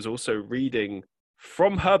she was also reading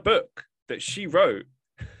from her book that she wrote,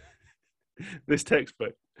 this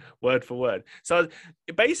textbook, word for word. So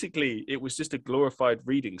basically, it was just a glorified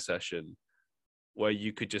reading session where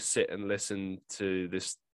you could just sit and listen to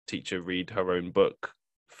this teacher read her own book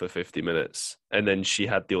for 50 minutes. And then she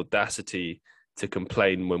had the audacity to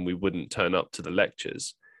complain when we wouldn't turn up to the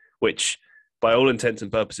lectures, which by all intents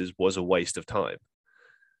and purposes was a waste of time.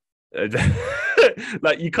 No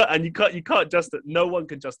one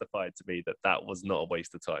can justify it to me that was not a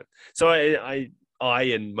waste of time. So I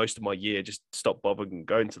and most of my year just stopped bothering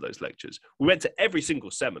going to those lectures. We went to every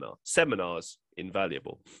single seminar. Seminars,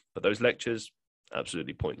 invaluable. But those lectures,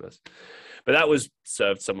 absolutely pointless. But that was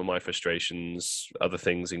served some of my frustrations. Other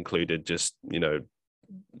things included just,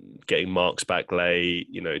 getting marks back late,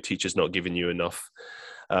 teachers not giving you enough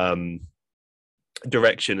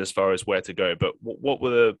direction as far as where to go. But what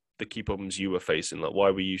were the key problems you were facing? Like,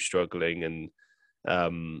 why were you struggling, and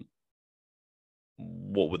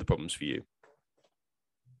what were the problems for you?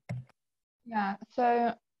 Yeah,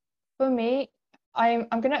 so for me, I'm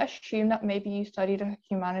going to assume that maybe you studied a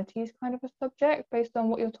humanities kind of a subject based on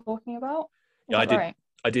what you're talking about. Is Yeah, I that did. right?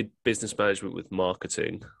 I did business management with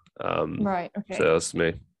marketing. Right, So okay. that's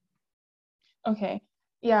me. Okay.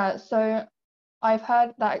 Yeah, so I've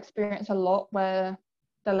had that experience a lot where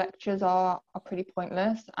the lectures are pretty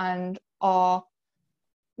pointless and are,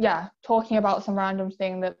 yeah, talking about some random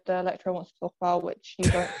thing that the lecturer wants to talk about, which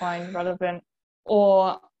you don't find relevant,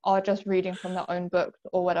 or are just reading from their own books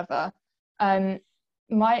or whatever.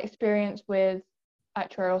 My experience with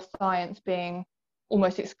actuarial science being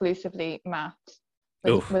almost exclusively maths,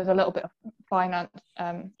 Oof. with a little bit of finance,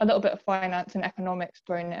 and economics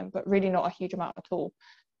thrown in, but really not a huge amount at all.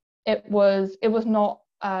 It was not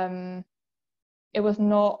the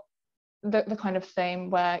kind of same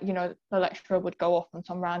where, the lecturer would go off on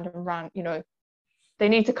some random rant, they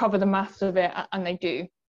need to cover the maths of it, and they do.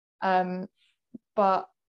 But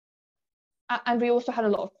and we also had a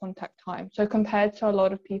lot of contact time. So compared to a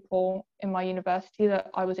lot of people in my university that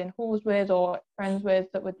I was in halls with or friends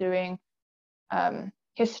with that were doing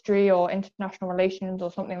history or international relations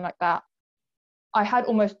or something like that, I had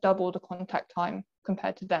almost double the contact time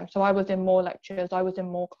compared to them. So I was in more lectures, I was in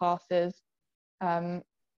more classes, and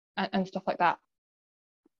stuff like that.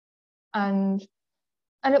 And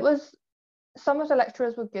it was, some of the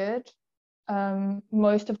lecturers were good.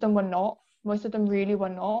 Most of them were not. Most of them really were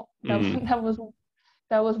not.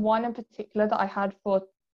 There was one in particular that I had for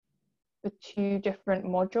the two different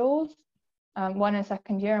modules, one in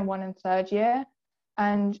second year and one in third year.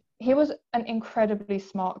 And he was an incredibly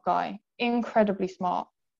smart guy, incredibly smart.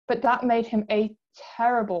 But that made him a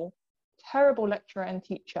terrible, terrible lecturer and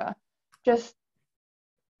teacher.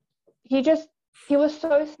 He was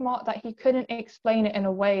so smart that he couldn't explain it in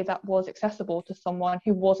a way that was accessible to someone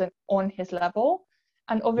who wasn't on his level.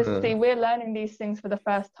 And obviously, we're learning these things for the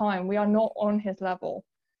first time. We are not on his level.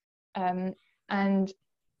 And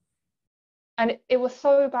it was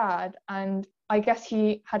so bad. And I guess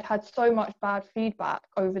he had so much bad feedback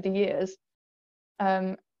over the years,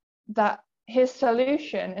 that his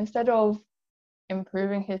solution, instead of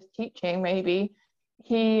improving his teaching, maybe,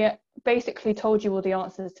 he basically told you all the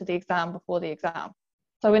answers to the exam before the exam.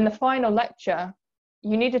 So in the final lecture,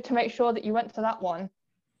 you needed to make sure that you went to that one,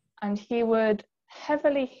 and he would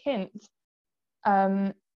heavily hint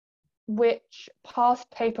which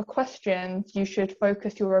past paper questions you should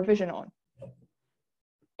focus your revision on.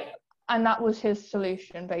 And that was his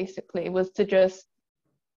solution, basically, was to just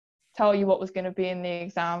tell you what was going to be in the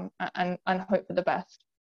exam and hope for the best.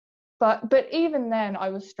 But even then, I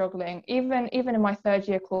was struggling. Even in my third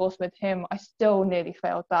year course with him, I still nearly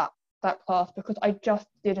failed that class because I just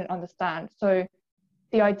didn't understand. So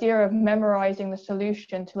the idea of memorizing the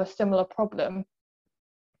solution to a similar problem,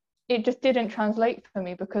 it just didn't translate for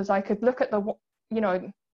me, because I could look at the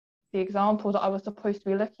example that I was supposed to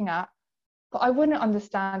be looking at, but I wouldn't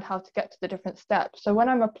understand how to get to the different steps. So when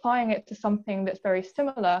I'm applying it to something that's very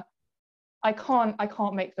similar, I can't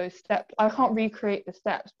make those steps. I can't recreate the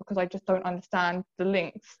steps because I just don't understand the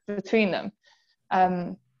links between them.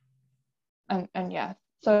 And yeah,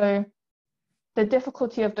 so the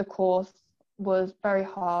difficulty of the course was very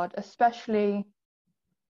hard, especially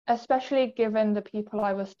given the people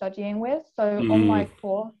I was studying with. So on my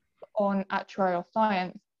course on actuarial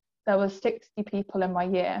science, there was 60 people in my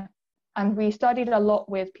year, and we studied a lot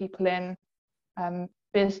with people in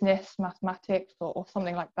business, mathematics, or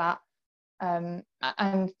something like that.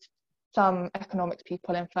 And some economics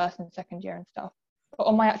people in first and second year and stuff. But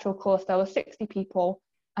on my actual course, there were 60 people,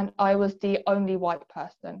 and I was the only white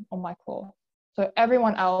person on my course. So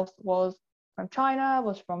everyone else was from China,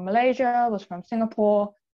 was from Malaysia, was from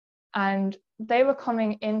Singapore, and they were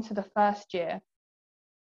coming into the first year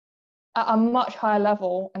at a much higher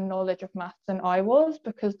level and knowledge of maths than I was,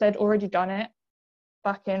 because they'd already done it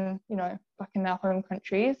back in their home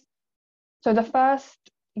countries. So the first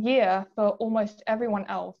year for almost everyone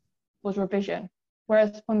else was revision,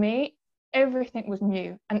 whereas for me, everything was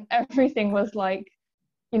new and everything was like,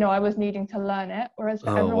 I was needing to learn it. Whereas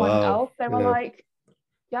for everyone else, they were like,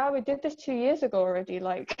 yeah, we did this 2 years ago already,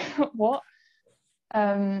 like what?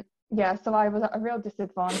 So I was at a real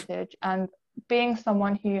disadvantage, and being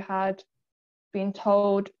someone who had been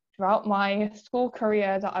told throughout my school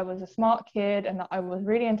career that I was a smart kid and that I was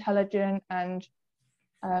really intelligent and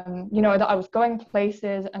that I was going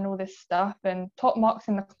places and all this stuff and top marks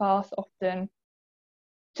in the class often,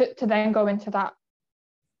 to then go into that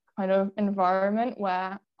kind of environment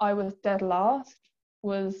where I was dead last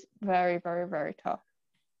was very, very, very tough.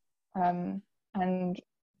 And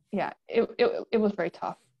yeah, it was very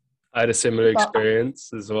tough. I had a similar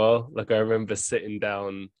experience as well. Like I remember sitting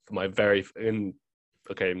down for my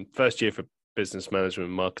first year for business management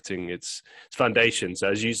and marketing, it's foundation. So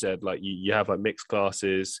as you said, like you have like mixed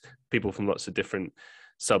classes, people from lots of different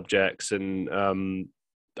subjects. And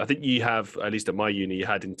I think you have, at least at my uni, you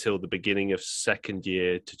had until the beginning of second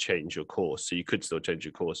year to change your course. So you could still change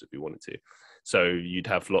your course if you wanted to. So you'd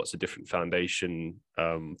have lots of different foundation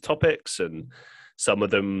topics, and some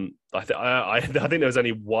of them, I think there was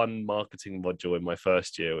only one marketing module in my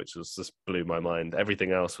first year, which just blew my mind.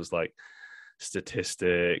 Everything else was like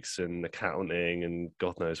statistics and accounting and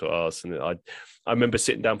God knows what else. And I remember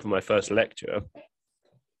sitting down for my first lecture,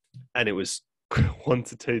 and it was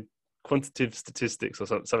quantitative statistics or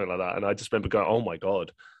something like that. And I just remember going, "Oh my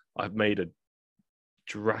God, I've made a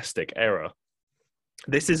drastic error.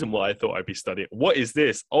 This isn't what I thought I'd be studying. What is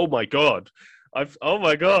this? Oh my God, oh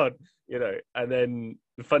my God." And then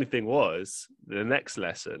the funny thing was, the next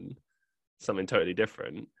lesson, something totally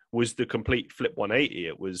different, was the complete flip 180.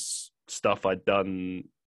 It was stuff I'd done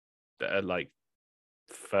at like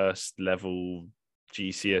first level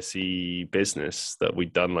GCSE business that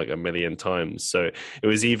we'd done like a million times. So it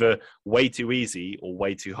was either way too easy or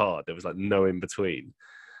way too hard. There was like no in between.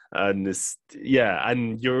 And there's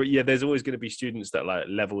always going to be students that like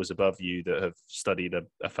levels above you that have studied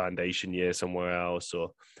a foundation year somewhere else,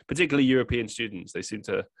 or particularly European students.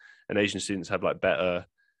 And Asian students have like better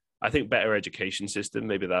education system.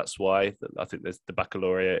 Maybe that's why. I think there's the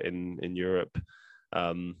baccalaureate in Europe.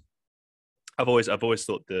 I've always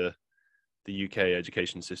thought the UK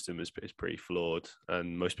education system is pretty flawed,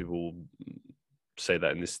 and most people say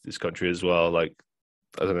that in this country as well. Like,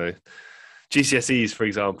 I don't know, GCSEs, for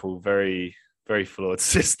example, very, very flawed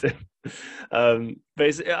system. But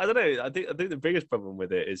I don't know. I think the biggest problem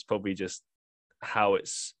with it is probably just how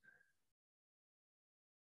it's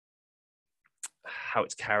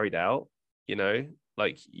carried out.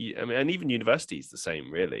 Like, and even university is the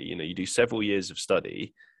same, really. You do several years of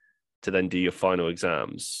study to then do your final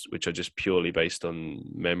exams, which are just purely based on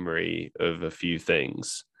memory of a few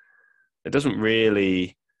things. It doesn't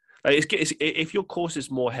really. If your course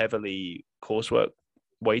is more heavily coursework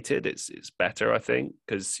weighted, it's better, I think,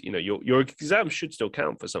 because your exams should still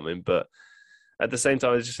count for something. But at the same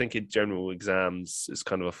time, I was just thinking general exams is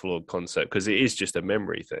kind of a flawed concept, because it is just a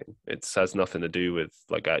memory thing. It has nothing to do with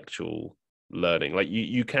like actual learning. Like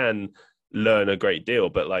you can learn a great deal,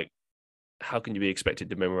 but like, how can you be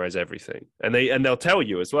expected to memorize everything? And they'll tell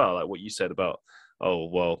you as well, like what you said about, oh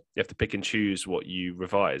well, you have to pick and choose what you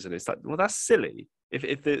revise, and it's like, well, that's silly.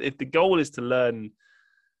 If the goal is to learn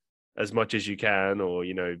as much as you can, or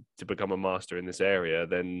to become a master in this area,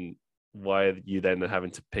 then why are you then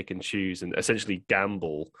having to pick and choose and essentially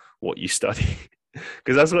gamble what you study?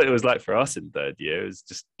 Because that's what it was like for us in third year. It was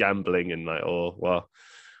just gambling and like, oh well,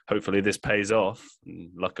 hopefully this pays off.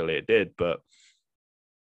 And luckily it did, but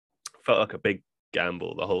felt like a big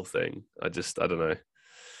gamble, the whole thing. I don't know.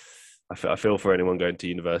 I feel for anyone going to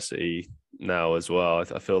university now as well.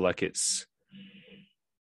 I feel like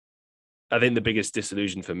I think the biggest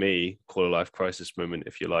disillusion for me, quarter life crisis moment,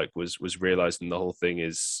 if you like, was realizing the whole thing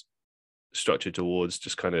is structured towards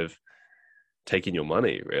just kind of taking your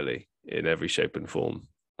money, really, in every shape and form.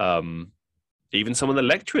 Even some of the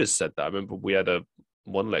lecturers said that. I remember we had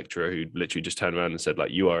one lecturer who literally just turned around and said,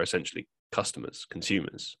 like, you are essentially customers,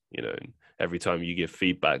 consumers, and every time you give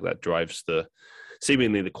feedback, that drives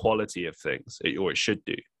seemingly the quality of things, or it should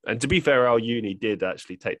do. And to be fair, our uni did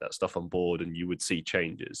actually take that stuff on board, and you would see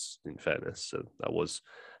changes, in fairness. So that was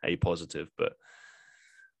a positive. But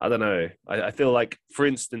I don't know. I feel like, for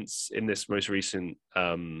instance, in this most recent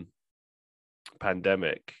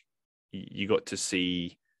pandemic, you got to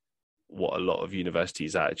see what a lot of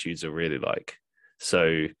universities' attitudes are really like.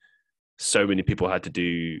 So many people had to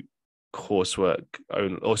do coursework,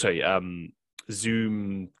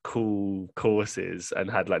 Zoom call courses, and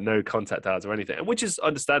had like no contact hours or anything, which is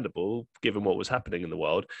understandable given what was happening in the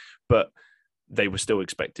world, but they were still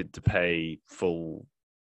expected to pay full,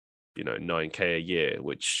 $9,000 a year,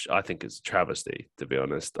 which I think is a travesty, to be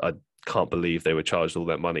honest. I can't believe they were charged all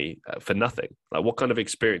that money for nothing. Like, what kind of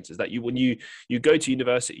experience is that? When you go to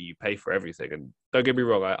university, you pay for everything. And don't get me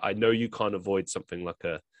wrong, I know you can't avoid something like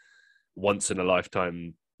a once in a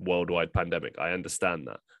lifetime worldwide pandemic. I understand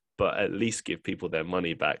that, but at least give people their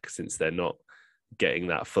money back, since they're not getting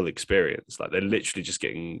that full experience. Like, they're literally just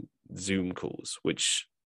getting Zoom calls, which,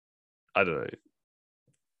 I don't know,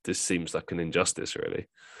 this seems like an injustice, really.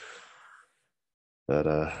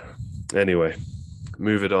 But anyway,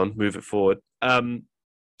 move it forward.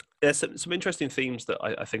 There's some interesting themes that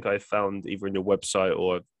I think I found either in your website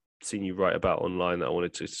or I've seen you write about online that I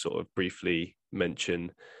wanted to sort of briefly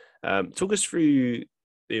mention. Talk us through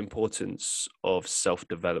the importance of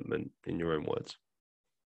self-development in your own words.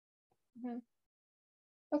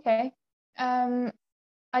 Okay.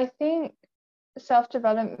 I think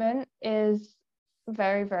self-development is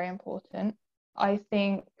very, very important. I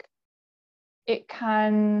think it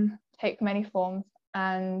can take many forms,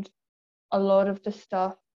 and a lot of the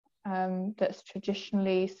stuff that's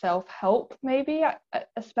traditionally self-help, maybe,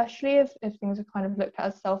 especially if things are kind of looked at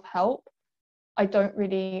as self-help, I don't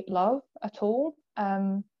really love at all.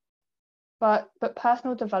 But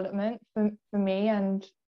personal development for me, and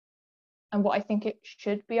what I think it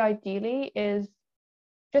should be ideally, is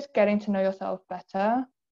just getting to know yourself better,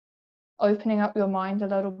 opening up your mind a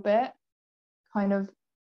little bit, kind of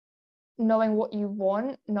knowing what you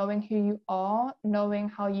want, knowing who you are, knowing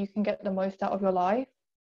how you can get the most out of your life.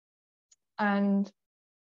 And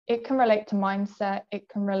it can relate to mindset, it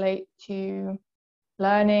can relate to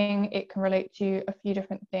learning, it can relate to a few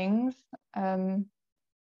different things.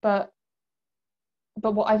 But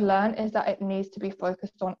what I've learned is that it needs to be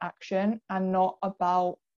focused on action and not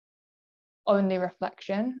about only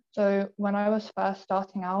reflection. So when I was first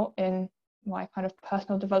starting out in my kind of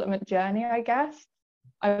personal development journey, I guess,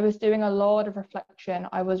 I was doing a lot of reflection.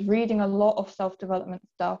 I was reading a lot of self-development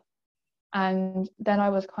stuff. And then I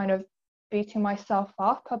was kind of beating myself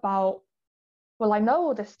up about, well, I know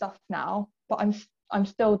all this stuff now, but I'm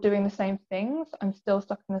still doing the same things. I'm still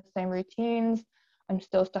stuck in the same routines. I'm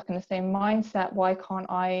still stuck in the same mindset. Why can't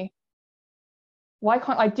I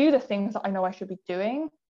do the things that I know I should be doing?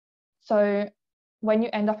 So when you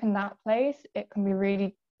end up in that place, it can be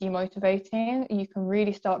really demotivating. You can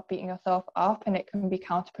really start beating yourself up, and it can be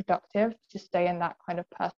counterproductive to stay in that kind of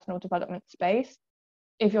personal development space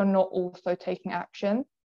if you're not also taking action.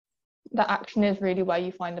 That action is really where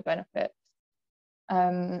you find the benefits.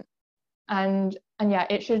 And yeah,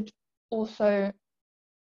 it should also,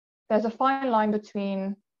 there's a fine line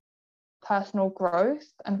between personal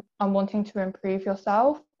growth and wanting to improve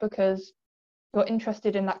yourself, because you're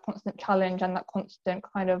interested in that constant challenge and that constant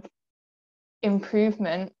kind of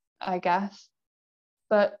improvement, I guess.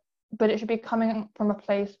 But it should be coming from a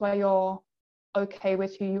place where you're okay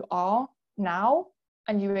with who you are now,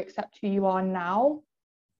 and you accept who you are now,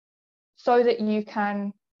 so that you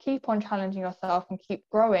can keep on challenging yourself and keep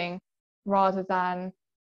growing, rather than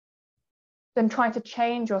trying to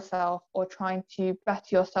change yourself or trying to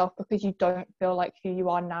better yourself because you don't feel like who you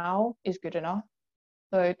are now is good enough.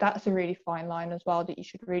 So that's a really fine line as well that you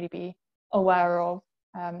should really be aware of,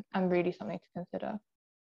 and really something to consider.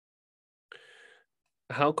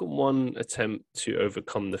 How can one attempt to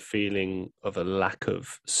overcome the feeling of a lack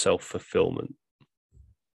of self-fulfillment?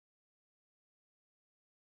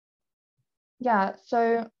 Yeah,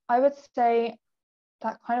 so I would say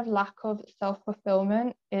that kind of lack of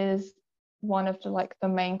self-fulfillment is one of the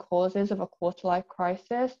main causes of a quarter-life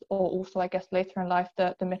crisis, or also, I guess, later in life,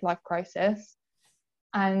 the midlife crisis.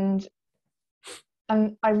 And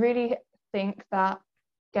I really think that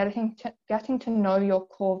getting to know your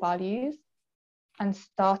core values and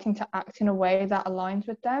starting to act in a way that aligns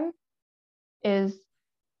with them is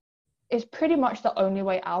pretty much the only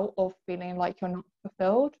way out of feeling like you're not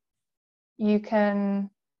fulfilled. You can,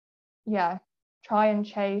 yeah, try and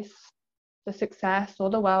chase the success or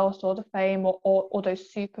the wealth or the fame or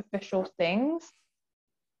those superficial things,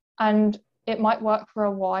 and it might work for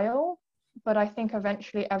a while, but I think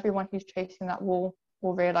eventually everyone who's chasing that will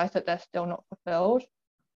realize that they're still not fulfilled.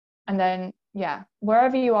 And then, yeah,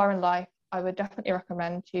 wherever you are in life, I would definitely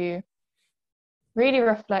recommend to really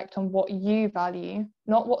reflect on what you value,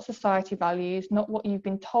 not what society values, not what you've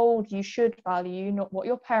been told you should value, not what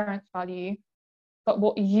your parents value, but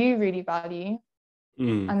what you really value.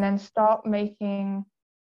 And then start making,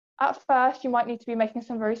 at first you might need to be making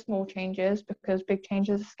some very small changes, because big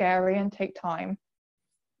changes are scary and take time,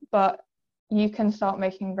 but you can start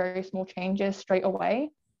making very small changes straight away,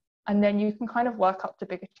 and then you can kind of work up to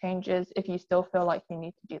bigger changes if you still feel like you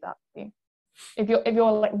need to do that too, if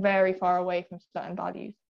you're like very far away from certain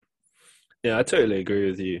values. Yeah, I totally agree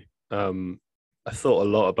with you. I thought a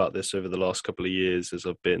lot about this over the last couple of years as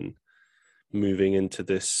I've been moving into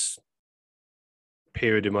this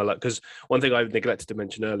period in my life, because one thing I've neglected to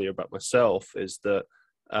mention earlier about myself is that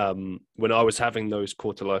when I was having those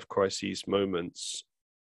quarter life crises moments,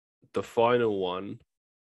 the final one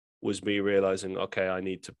was me realizing, okay, I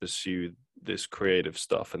need to pursue this creative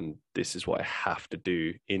stuff, and this is what I have to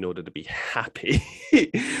do in order to be happy.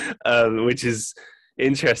 Which is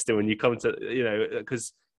interesting when you come to,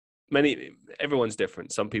 because everyone's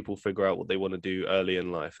different. Some people figure out what they want to do early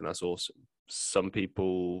in life, and that's awesome. Some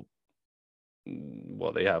people,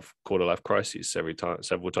 well, they have quarter life crises several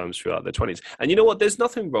times throughout their 20s. And you know what, there's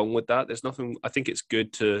nothing wrong with that. I think it's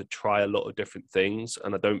good to try a lot of different things,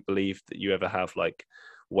 and I don't believe that you ever have like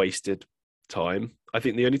wasted time. I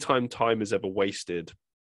think the only time is ever wasted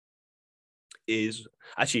is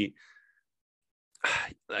actually,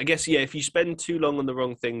 I guess, yeah, if you spend too long on the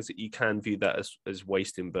wrong things, that you can view that as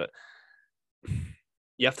wasting. But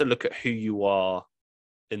you have to look at who you are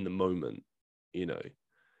in the moment.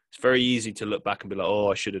 It's very easy to look back and be like,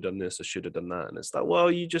 oh, I should have done this, I should have done that. And it's like, well,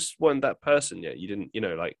 you just weren't that person yet. You didn't,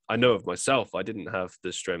 like, I know of myself, I didn't have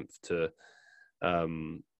the strength to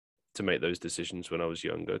make those decisions when I was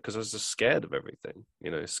younger, because I was just scared of everything,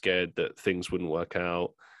 scared that things wouldn't work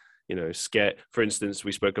out, scared. For instance,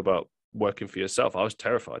 we spoke about working for yourself. I was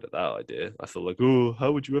terrified of that idea. I thought like, oh,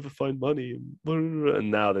 how would you ever find money?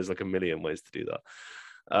 And now there's like a million ways to do that.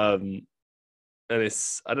 And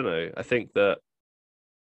it's, I don't know, I think that,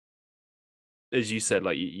 as you said,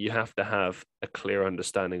 like you have to have a clear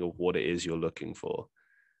understanding of what it is you're looking for.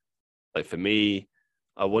 Like for me,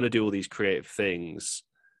 I want to do all these creative things,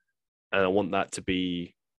 and I want that to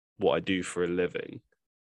be what I do for a living.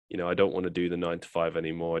 I don't want to do the 9 to 5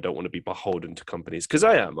 anymore. I don't want to be beholden to companies, because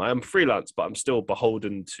I am freelance, but I'm still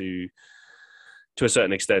beholden to a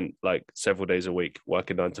certain extent, like several days a week,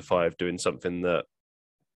 working 9 to 5, doing something that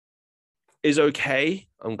is okay.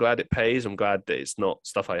 I'm glad it pays. I'm glad that it's not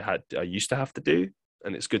stuff I used to have to do.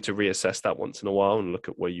 And it's good to reassess that once in a while and look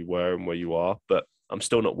at where you were and where you are. But I'm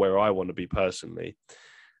still not where I want to be personally.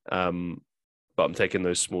 But I'm taking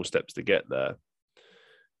those small steps to get there.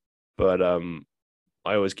 But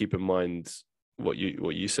I always keep in mind what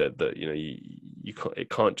you said, that you can't, it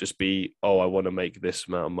can't just be, oh, I want to make this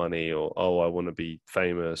amount of money, or oh, I want to be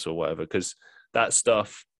famous or whatever, because that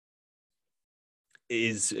stuff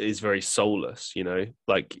is very soulless.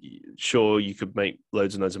 Like, sure, you could make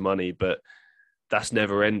loads and loads of money, but that's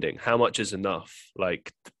never ending. How much is enough?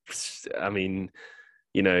 Like, I mean,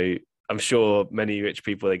 I'm sure many rich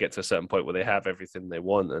people, they get to a certain point where they have everything they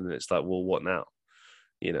want, and it's like, well, what now?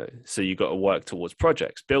 So you got to work towards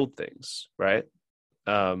projects, build things, right?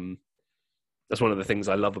 That's one of the things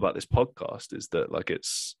I love about this podcast, is that like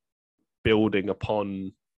it's building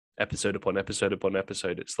upon episode upon episode upon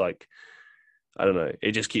episode. It's like, I don't know,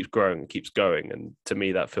 it just keeps growing and keeps going. And to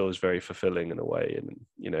me, that feels very fulfilling in a way. And,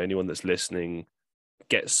 anyone that's listening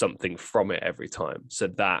gets something from it every time. So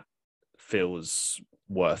that feels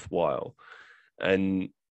worthwhile. And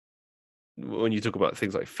when you talk about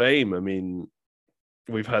things like fame, I mean,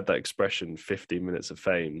 we've heard that expression, 15 minutes of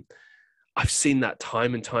fame. I've seen that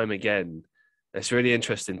time and time again. It's really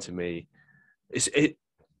interesting to me.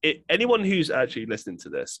 Anyone who's actually listening to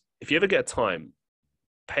this, if you ever get time,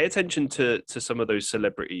 pay attention to some of those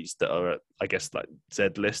celebrities that are, I guess, like Z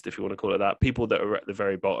list, if you want to call it that, people that are at the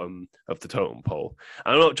very bottom of the totem pole.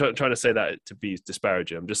 And I'm not trying to say that to be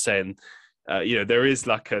disparaging. I'm just saying, there is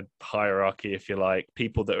like a hierarchy, if you like,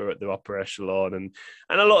 people that are at the upper echelon, and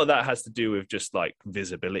a lot of that has to do with just like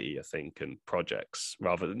visibility, I think, and projects,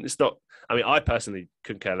 rather than, it's not, I mean, I personally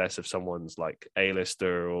couldn't care less if someone's like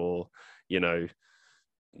A-lister or,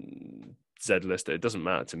 Z-lister. It doesn't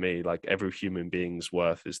matter to me. Like, every human being's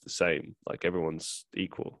worth is the same. Like, everyone's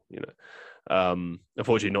equal,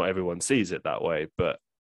 unfortunately not everyone sees it that way, but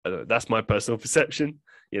that's my personal perception.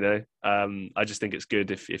 I just think it's good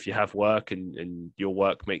if you have work and your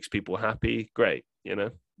work makes people happy, great,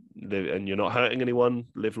 and you're not hurting anyone,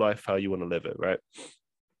 live life how you want to live it, right?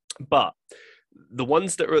 But the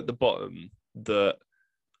ones that are at the bottom that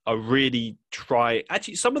are really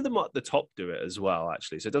actually, some of them at the top do it as well,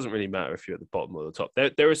 actually, so it doesn't really matter if you're at the bottom or the top.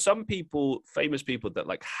 There are some people, famous people, that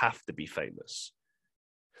like have to be famous.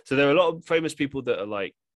 So there are a lot of famous people that are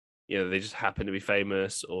like, they just happen to be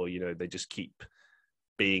famous, or they just keep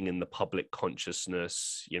being in the public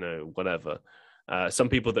consciousness, whatever. Some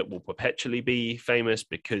people that will perpetually be famous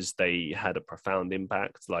because they had a profound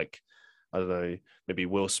impact, like, I don't know, maybe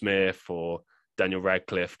Will Smith or Daniel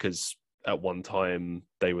Radcliffe, because at one time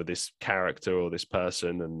they were this character or this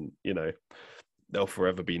person, and they'll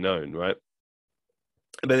forever be known, right?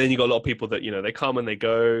 But then you got a lot of people that they come and they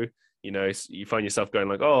go. You find yourself going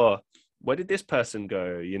like, oh, where did this person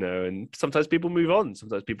go? And sometimes people move on.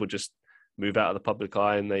 Sometimes people just move out of the public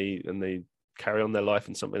eye and they carry on their life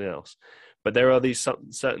in something else. But there are these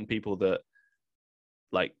certain people that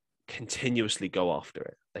like continuously go after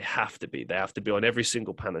it. They have to be. They have to be on every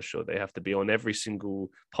single panel show. They have to be on every single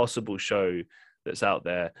possible show that's out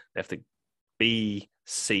there. They have to be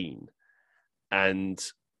seen. And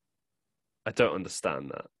I don't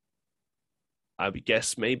understand that. I would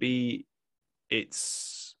guess maybe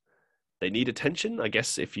it's they need attention. I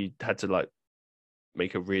guess if you had to like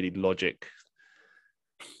make a really logical,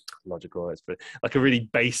 but like a really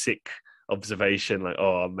basic observation, like,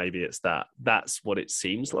 oh, maybe it's that. That's what it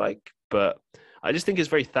seems like. But I just think it's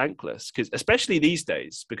very thankless, because especially these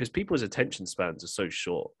days, because people's attention spans are so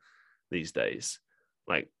short these days.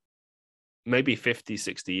 Like maybe 50,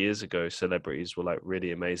 60 years ago, celebrities were like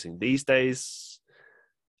really amazing. These days,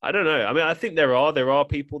 I don't know. I mean, I think there are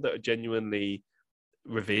people that are genuinely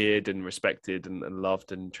revered and respected and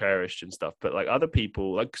loved and cherished and stuff. But like other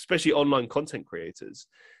people, like especially online content creators,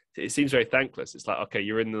 it seems very thankless. It's like, okay,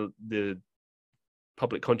 you're in the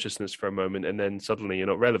public consciousness for a moment, and then suddenly you're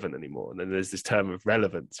not relevant anymore. And then there's this term of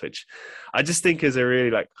relevance, which I just think is a really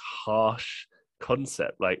like harsh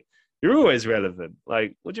concept. Like, you're always relevant.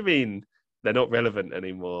 Like, what do you mean they're not relevant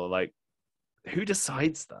anymore? Like, who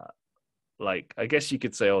decides that? Like, I guess you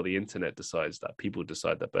could say, oh, the internet decides that, people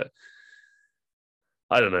decide that, but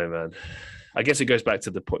I don't know, man. I guess it goes back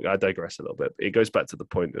to the point. I digress a little bit. It goes back to the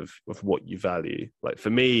point of what you value. Like for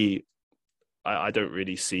me, I don't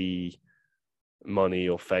really see money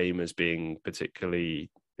or fame as being particularly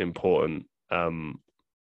important.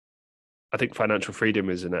 I think financial freedom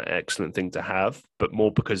is an excellent thing to have, but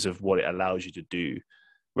more because of what it allows you to do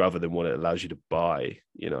rather than what it allows you to buy.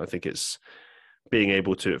 You know, I think it's being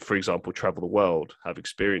able to, for example, travel the world, have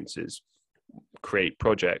experiences, create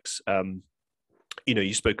projects. You know,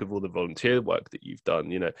 you spoke of all the volunteer work that you've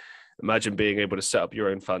done. You know, imagine being able to set up your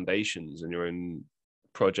own foundations and your own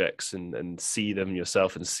projects and see them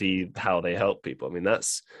yourself and see how they help people. I mean,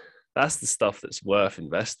 that's the stuff that's worth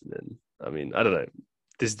investing in. I mean, I don't know.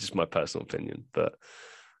 This is just my personal opinion, but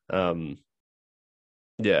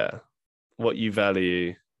yeah, what you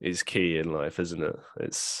value is key in life, isn't it?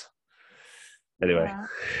 It's anyway. Yeah.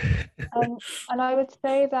 And I would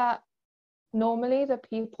say that normally the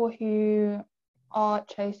people who are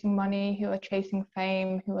chasing money, who are chasing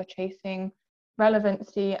fame, who are chasing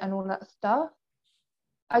relevancy and all that stuff,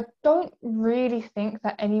 I don't really think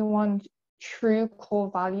that anyone's true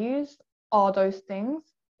core values are those things.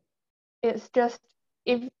 It's just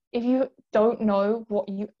if you don't know what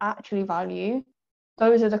you actually value,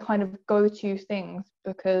 those are the kind of go-to things,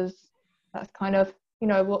 because that's kind of, you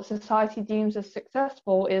know, what society deems as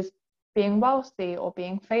successful is being wealthy or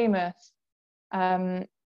being famous.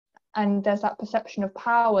 And there's that perception of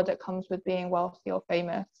power that comes with being wealthy or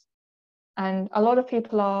famous. And a lot of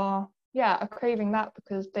people are craving that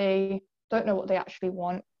because they don't know what they actually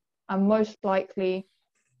want. And most likely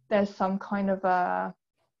there's some kind of a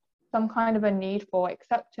need for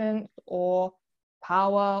acceptance or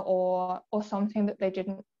power or something that they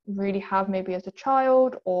didn't really have maybe as a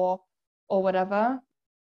child or whatever.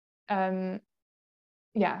 Yeah.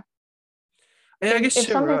 Yeah, I guess If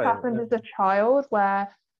you're something right. happened as a child where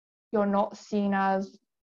you're not seen as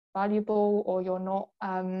valuable, or you're not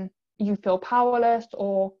you feel powerless,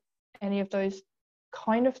 or any of those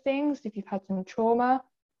kind of things, if you've had some trauma,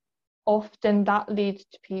 often that leads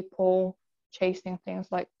to people chasing things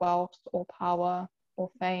like wealth or power or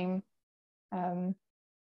fame.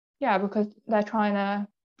 Because they're trying to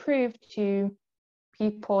prove to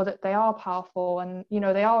people that they are powerful, and you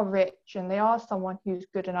know, they are rich, and they are someone who's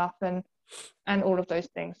good enough, and all of those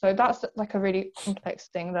things. So that's like a really complex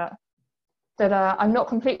thing that I'm not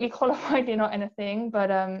completely qualified in or anything, but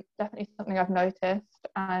definitely something I've noticed.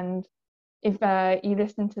 And if you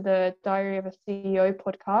listen to the Diary of a CEO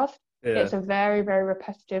podcast, it's a very, very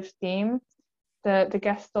repetitive theme. The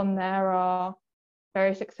guests on there are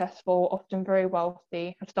very successful, often very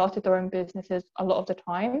wealthy, have started their own businesses a lot of the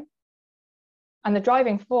time. And the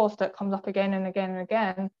driving force that comes up again and again and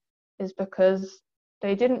again is because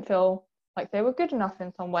they didn't feel like they were good enough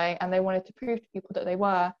in some way, and they wanted to prove to people that they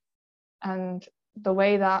were. And the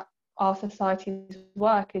way that our societies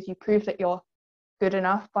work is you prove that you're good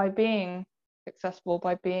enough by being successful,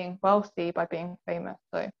 by being wealthy, by being famous.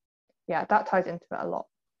 So yeah, that ties into it a lot.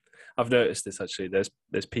 I've noticed this actually.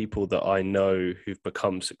 There's people that I know who've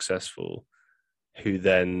become successful who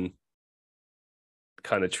then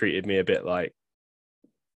kind of treated me a bit like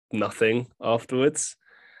nothing afterwards.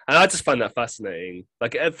 And I just find that fascinating.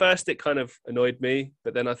 Like at first it kind of annoyed me,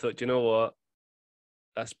 but then I thought, you know what?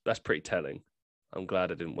 That's pretty telling. I'm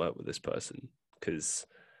glad I didn't work with this person, because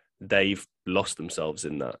they've lost themselves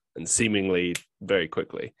in that, and seemingly very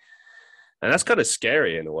quickly. And that's kind of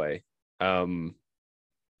scary in a way.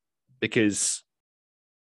 Because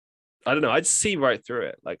I don't know, I'd see right through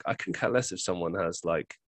it. Like, I couldn't care less if someone has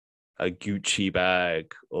like a Gucci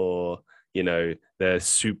bag, or they're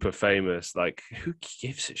super famous. Like, who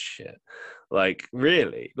gives a shit? Like,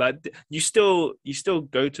 really? Like, you still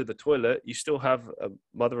go to the toilet, you still have a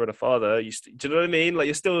mother and a father, do you know what I mean? Like,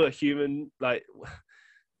 you're still a human. Like,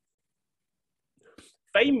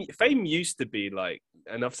 fame used to be like,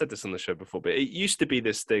 and I've said this on the show before, but it used to be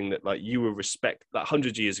this thing that, like, you were like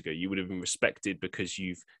 100 years ago, you would have been respected because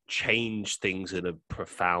you've changed things in a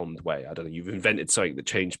profound way. I don't know, you've invented something that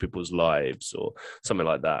changed people's lives or something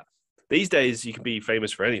like that. These days, you can be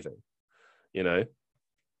famous for anything, and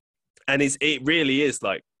it really is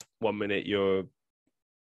like, 1 minute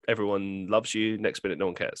everyone loves you, next minute no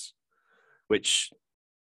one cares, which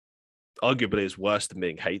arguably is worse than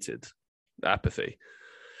being hated. Apathy.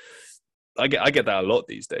 I get that a lot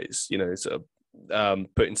these days, sort of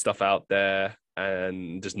putting stuff out there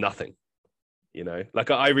and just nothing, like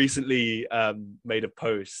I recently made a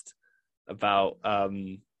post about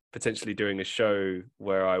potentially doing a show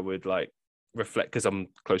where I would like reflect, because I'm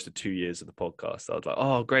close to 2 years of the podcast. I was like,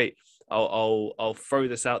 oh great, I'll throw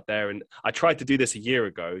this out there. And I tried to do this a year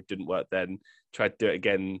ago, didn't work then, tried to do it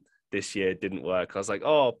again this year, didn't work. I was like,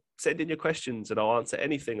 oh, send in your questions and I'll answer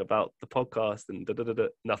anything about the podcast, and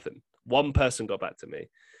nothing. One person got back to me,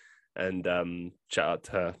 and shout out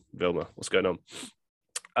to her, Vilma, what's going on?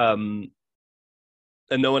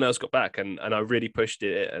 And no one else got back, and I really pushed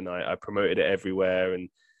it, and I promoted it everywhere, and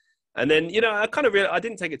then I kind of realized I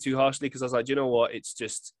didn't take it too harshly, because I was like, you know what, it's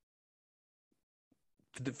just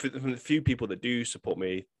for the few people that do support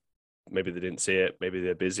me, maybe they didn't see it, maybe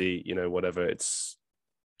they're busy, whatever, it's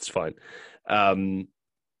fine.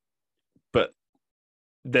 But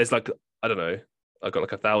there's like, I don't know, I got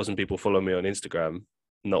like 1,000 people following me on Instagram.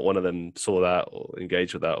 Not one of them saw that or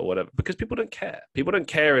engaged with that or whatever, because people don't care. People don't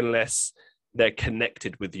care unless they're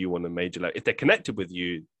connected with you on a major level. If they're connected with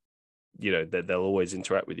you, they'll always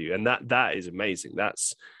interact with you. And that is amazing.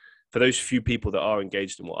 That's, for those few people that are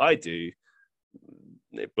engaged in what I do,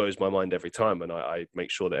 it blows my mind every time. And I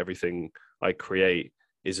make sure that everything I create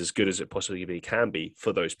is as good as it possibly can be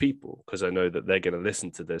for those people, because I know that they're going to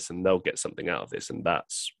listen to this and they'll get something out of this, and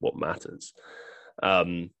that's what matters.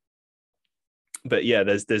 But yeah,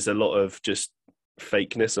 there's a lot of just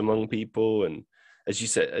fakeness among people, and as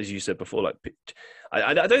you said before, like,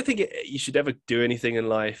 I don't think you should ever do anything in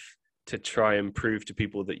life to try and prove to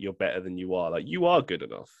people that you're better than you are. Like, you are good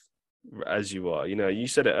enough as you are. You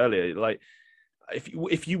said it earlier, like,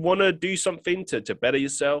 if you want to do something to better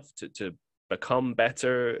yourself, to become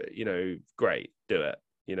better, great, do it.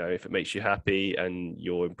 If it makes you happy and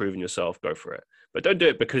you're improving yourself, go for it. But don't do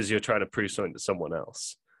it because you're trying to prove something to someone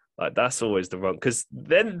else. Like, that's always the wrong, because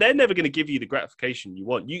then they're never going to give you the gratification you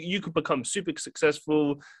want. You could become super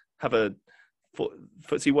successful, have a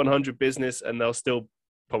FTSE 100 business, and they'll still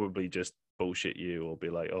probably just bullshit you or be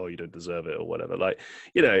like, oh, you don't deserve it or whatever. Like,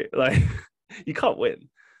 like you can't win.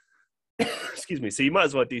 Excuse me. So you might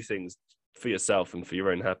as well do things for yourself and for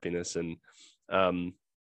your own happiness. And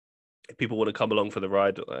if people want to come along for the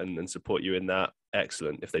ride and support you in that,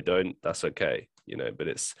 excellent. If they don't, that's okay. But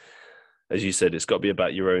it's, as you said, it's got to be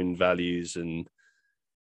about your own values and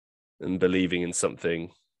believing in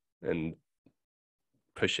something and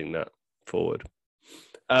pushing that forward.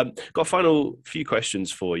 Got a final few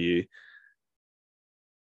questions for you.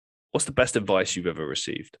 What's the best advice you've ever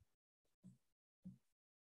received?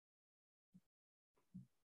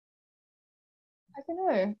 I don't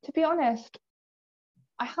know. To be honest,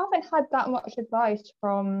 I haven't had that much advice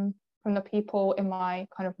from the people in my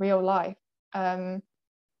kind of real life.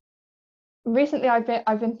 Recently,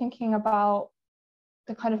 I've been thinking about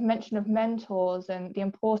the kind of mention of mentors and the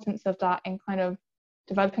importance of that in kind of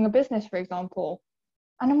developing a business, for example.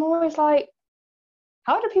 And I'm always like,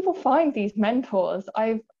 how do people find these mentors?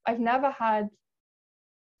 I've never had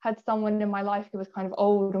someone in my life who was kind of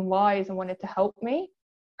old and wise and wanted to help me.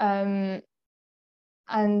 And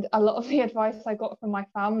a lot of the advice I got from my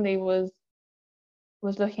family was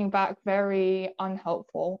looking back very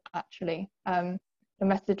unhelpful, actually. The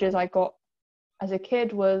messages I got as a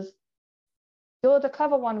kid was, you're the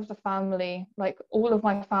clever one of the family. Like, all of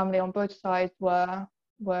my family on both sides were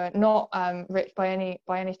not rich by any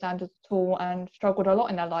standards at all, and struggled a lot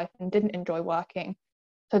in their life and didn't enjoy working.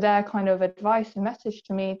 So their kind of advice and message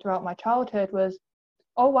to me throughout my childhood was,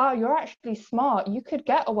 oh wow, you're actually smart. You could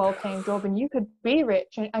get a well-paying job and you could be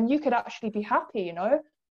rich and you could actually be happy,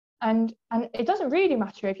 And it doesn't really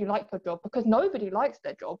matter if you like your job, because nobody likes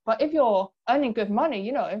their job. But if you're earning good money,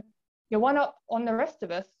 you're one up on the rest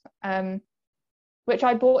of us. which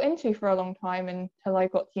I bought into for a long time until I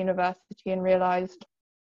got to university and realized,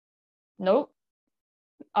 nope,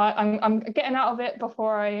 I'm getting out of it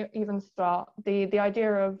before I even start. The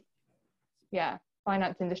idea of, yeah,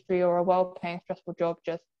 finance industry or a well-paying, stressful job,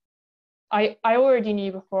 just I already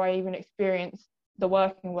knew before I even experienced the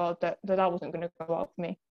working world that wasn't going to go well for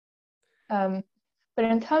me. But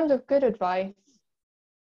in terms of good advice,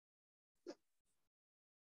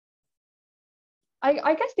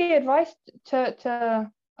 I guess the advice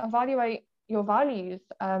to evaluate your values,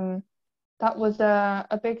 that was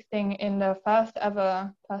a big thing in the first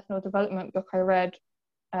ever personal development book I read,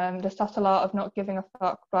 The Subtle Art of Not Giving a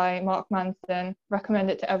Fuck by Mark Manson. Recommend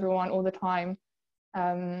it to everyone all the time.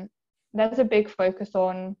 There's a big focus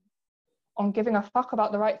on giving a fuck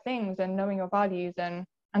about the right things and knowing your values, and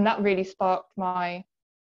that really sparked my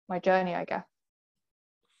journey, I guess.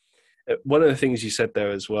 One of the things you said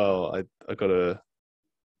there as well, I got to,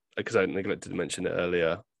 because I neglected to mention it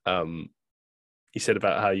earlier. You said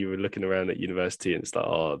about how you were looking around at university and it's like,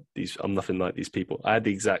 oh, I'm nothing like these people. I had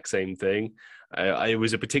the exact same thing. I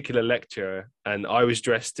was a particular lecturer, and I was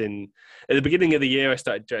dressed at the beginning of the year, I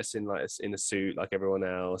started dressing like in a suit like everyone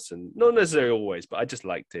else, and not necessarily always, but I just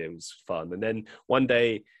liked it. It was fun. And then one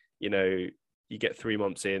day, you get 3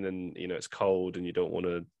 months in and, it's cold and you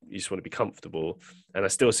just want to be comfortable. And I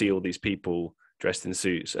still see all these people dressed in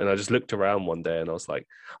suits. And I just looked around one day and I was like,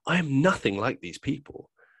 I am nothing like these people.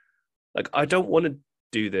 Like, I don't want to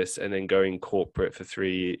do this and then go in corporate for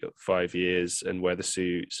 3-5 years and wear the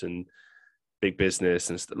suits and big business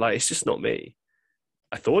and stuff. Like, it's just not me.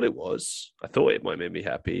 I thought it was. I thought it might make me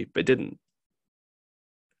happy, but it didn't.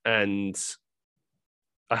 And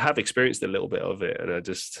I have experienced a little bit of it, and I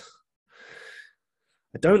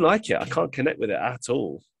don't like it. I can't connect with it at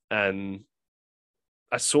all. And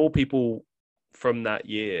I saw people from that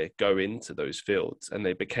year go into those fields, and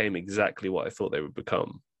they became exactly what I thought they would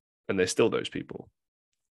become. And they're still those people.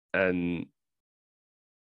 And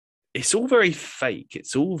it's all very fake.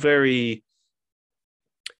 It's all very,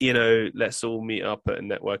 let's all meet up at a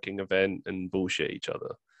networking event and bullshit each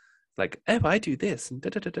other. Like, I do this and da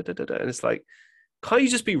da da da da da. And it's like, can't you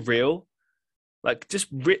just be real? Like,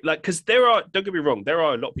 because don't get me wrong, there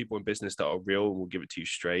are a lot of people in business that are real and will give it to you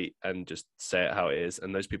straight and just say it how it is.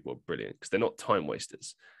 And those people are brilliant because they're not time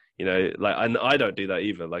wasters. And I don't do that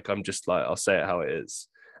either. Like, I'm just like, I'll say it how it is.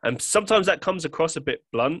 And sometimes that comes across a bit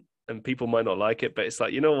blunt and people might not like it, but it's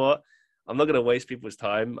like, you know what? I'm not going to waste people's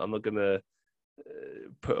time. I'm not going to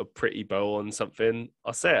put a pretty bow on something.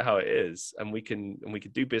 I'll say it how it is, and we can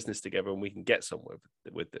do business together, and we can get somewhere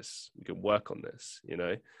with this. We can work on this,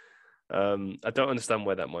 I don't understand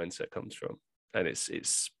where that mindset comes from. And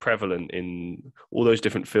it's prevalent in all those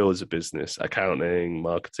different fields of business, accounting,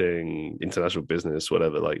 marketing, international business,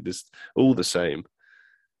 whatever, like this, all the same.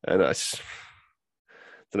 And I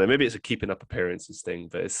don't know, maybe it's a keeping up appearances thing,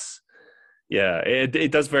 but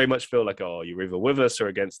it does very much feel like, oh, you're either with us or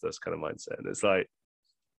against us kind of mindset. And it's like,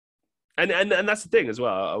 and that's the thing as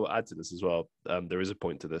well. I'll add to this as well. There is a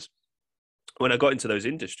point to this. When I got into those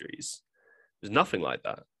industries, there's nothing like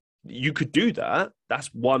that. You could do that.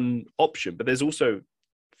 That's one option, but there's also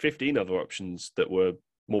 15 other options that were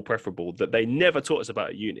more preferable that they never taught us about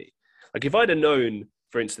at uni. Like, if I'd have known,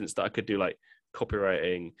 for instance, that I could do like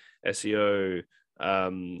copywriting, SEO,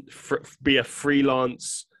 be a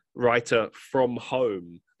freelance writer from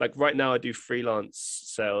home. Like, right now I do freelance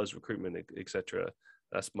sales, recruitment, etc.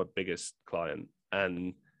 That's my biggest client.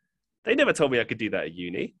 And they never told me I could do that at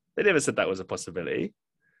uni. They never said that was a possibility.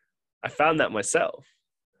 I found that myself.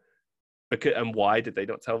 And why did they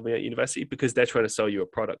not tell me at university? Because they're trying to sell you a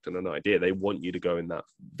product and an idea. They want you to go in that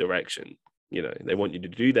direction. They want you to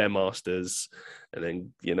do their masters and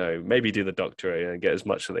then, maybe do the doctorate and get as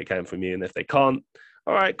much as they can from you. And if they can't,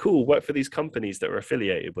 all right, cool, work for these companies that are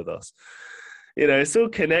affiliated with us. It's all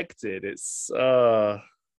connected. It's not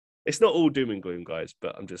all doom and gloom, guys,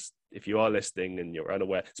 but if you are listening and you're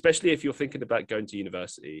unaware, especially if you're thinking about going to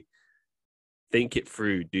university, think it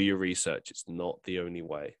through, do your research. It's not the only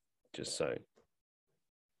way. Just so.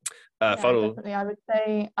 Definitely. I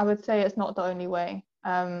would say it's not the only way.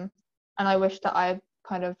 And I wish that I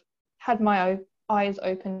kind of had my eyes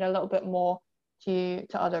opened a little bit more to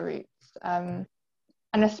other routes. And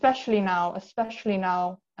especially now,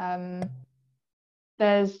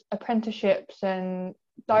 there's apprenticeships and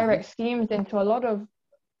direct schemes into a lot of,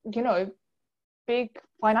 big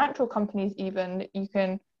financial companies even, that you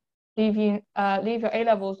can leave your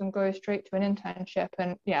A-levels and go straight to an internship.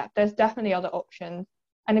 And there's definitely other options.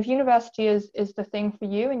 And if university is the thing for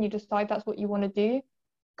you and you decide that's what you want to do,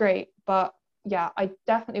 great. But I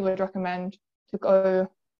definitely would recommend to go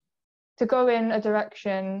to go in a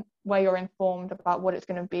direction where you're informed about what it's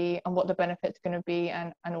going to be and what the benefits going to be,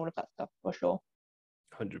 and all of that stuff, for sure.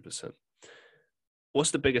 100%.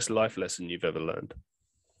 What's the biggest life lesson you've ever learned?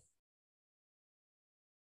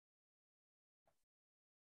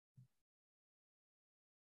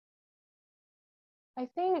 I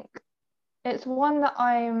think it's one that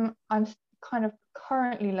I'm kind of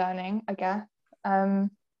currently learning, I guess.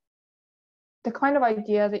 The kind of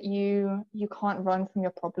idea that you can't run from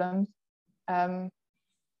your problems, and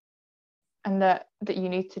that you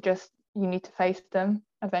need to face them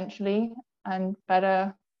eventually, and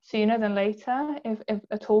better sooner than later, if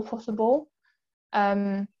at all possible.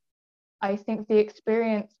 I think the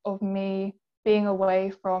experience of me being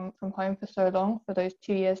away from home for so long, for those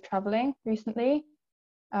 2 years traveling recently,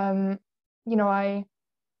 I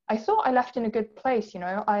thought I left in a good place.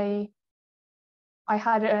 I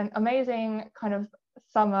had an amazing kind of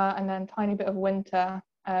summer and then tiny bit of winter,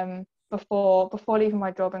 before leaving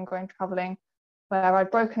my job and going traveling, where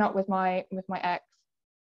I'd broken up with my ex,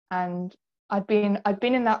 and I'd been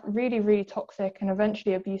in that really, really toxic and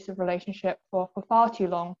eventually abusive relationship for far too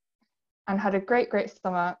long, and had a great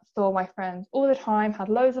summer, saw my friends all the time, had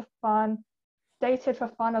loads of fun, dated for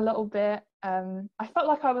fun a little bit. I felt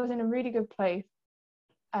like I was in a really good place.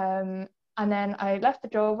 And then I left the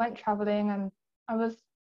job, went traveling, and I was,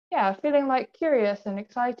 feeling like curious and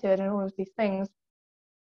excited and all of these things.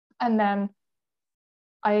 And then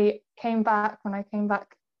when I came back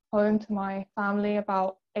home to my family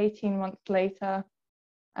about 18 months later,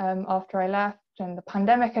 after I left, and the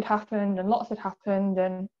pandemic had happened and lots had happened,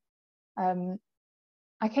 and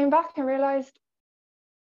I came back and realized,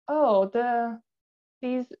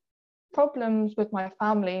 these problems with my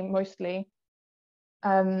family mostly,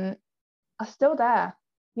 are still there.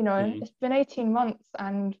 It's been 18 months,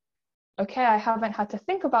 and okay, I haven't had to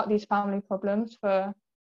think about these family problems for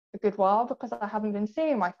a good while because I haven't been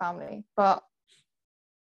seeing my family. But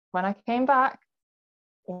when I came back,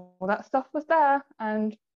 all that stuff was there,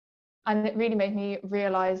 and it really made me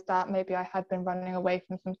realize that maybe I had been running away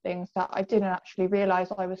from some things that I didn't actually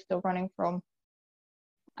realize I was still running from,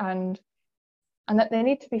 and that they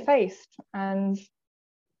need to be faced. And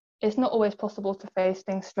it's not always possible to face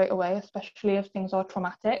things straight away, especially if things are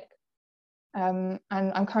traumatic. And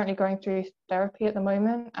I'm currently going through therapy at the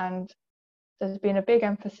moment, and there's been a big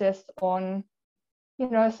emphasis on,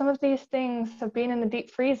 some of these things have been in the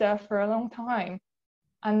deep freezer for a long time,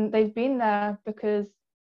 and they've been there because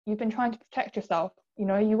you've been trying to protect yourself. You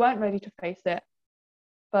weren't ready to face it,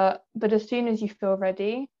 but as soon as you feel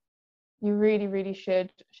ready, you really, really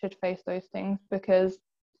should face those things, because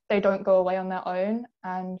they don't go away on their own.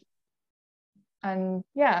 And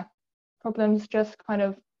problems just kind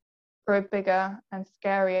of grow bigger and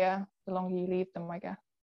scarier the longer you leave them, I guess.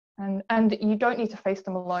 And you don't need to face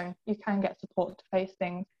them alone. You can get support to face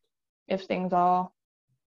things if things are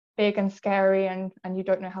big and scary and you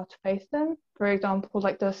don't know how to face them. For example,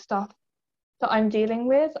 like the stuff that I'm dealing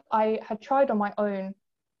with, I had tried on my own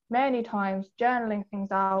many times, journaling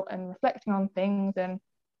things out and reflecting on things, and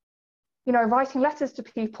writing letters to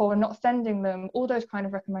people and not sending them, all those kind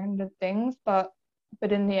of recommended things. But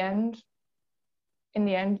in the end,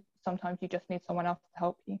 sometimes you just need someone else to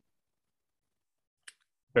help you.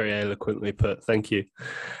 Very eloquently put. Thank you.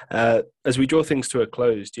 As we draw things to a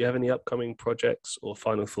close, do you have any upcoming projects or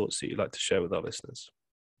final thoughts that you'd like to share with our listeners?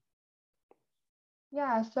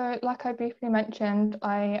 Yeah, so like I briefly mentioned,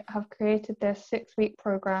 I have created this 6-week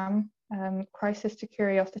program, Crisis to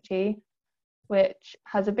Curiosity, which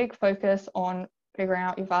has a big focus on figuring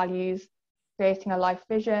out your values, creating a life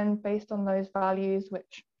vision based on those values,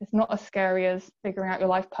 which is not as scary as figuring out your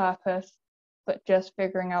life purpose, but just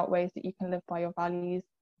figuring out ways that you can live by your values,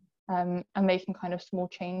 and making kind of small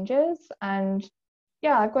changes. And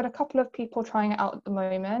I've got a couple of people trying it out at the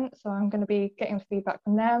moment, so I'm going to be getting feedback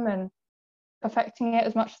from them and perfecting it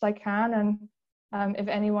as much as I can. And if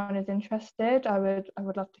anyone is interested, I would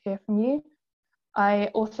love to hear from you. I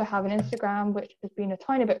also have an Instagram, which has been a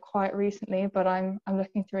tiny bit quiet recently, but I'm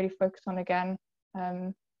looking to really focus on again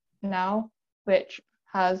now, which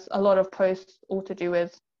has a lot of posts all to do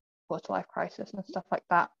with quarter-life crisis and stuff like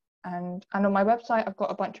that. And on my website, I've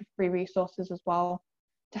got a bunch of free resources as well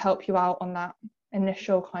to help you out on that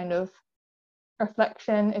initial kind of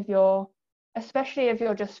reflection. Especially if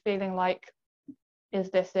you're just feeling like,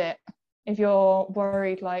 is this it? If you're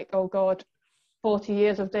worried like, oh God, 40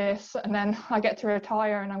 years of this, and then I get to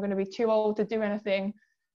retire and I'm going to be too old to do anything.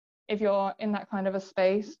 If you're in that kind of a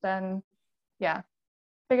space, then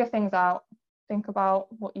figure things out. Think about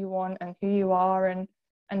what you want and who you are, and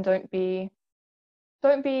don't be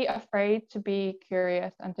afraid to be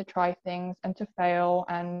curious and to try things and to fail,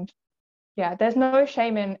 and yeah, there's no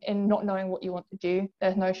shame in not knowing what you want to do.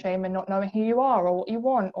 There's no shame in not knowing who you are or what you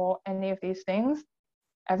want or any of these things.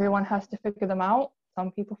 Everyone has to figure them out.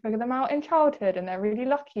 Some people figure them out in childhood and they're really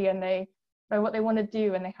lucky and they know what they want to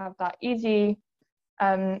do and they have that easy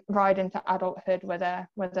ride into adulthood where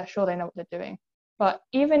they're sure they know what they're doing. But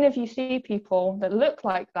even if you see people that look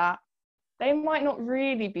like that, they might not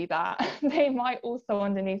really be that. They might also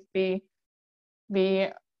underneath be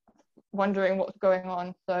wondering what's going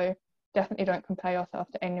on. So definitely don't compare yourself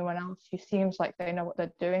to anyone else who seems like they know what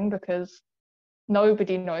they're doing, because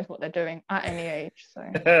nobody knows what they're doing at any age. So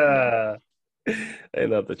yeah.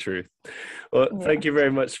 Ain't that the truth? Well, Yeah. thank you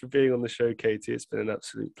very much for being on the show, Katie. It's been an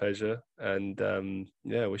absolute pleasure. And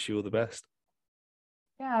yeah, I wish you all the best.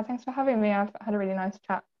 Yeah, thanks for having me. I've had a really nice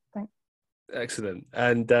chat. Thanks. Excellent.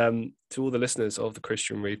 And to all the listeners of the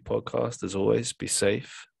Christian Reeve podcast, as always, be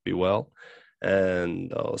safe, be well,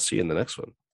 and I'll see you in the next one.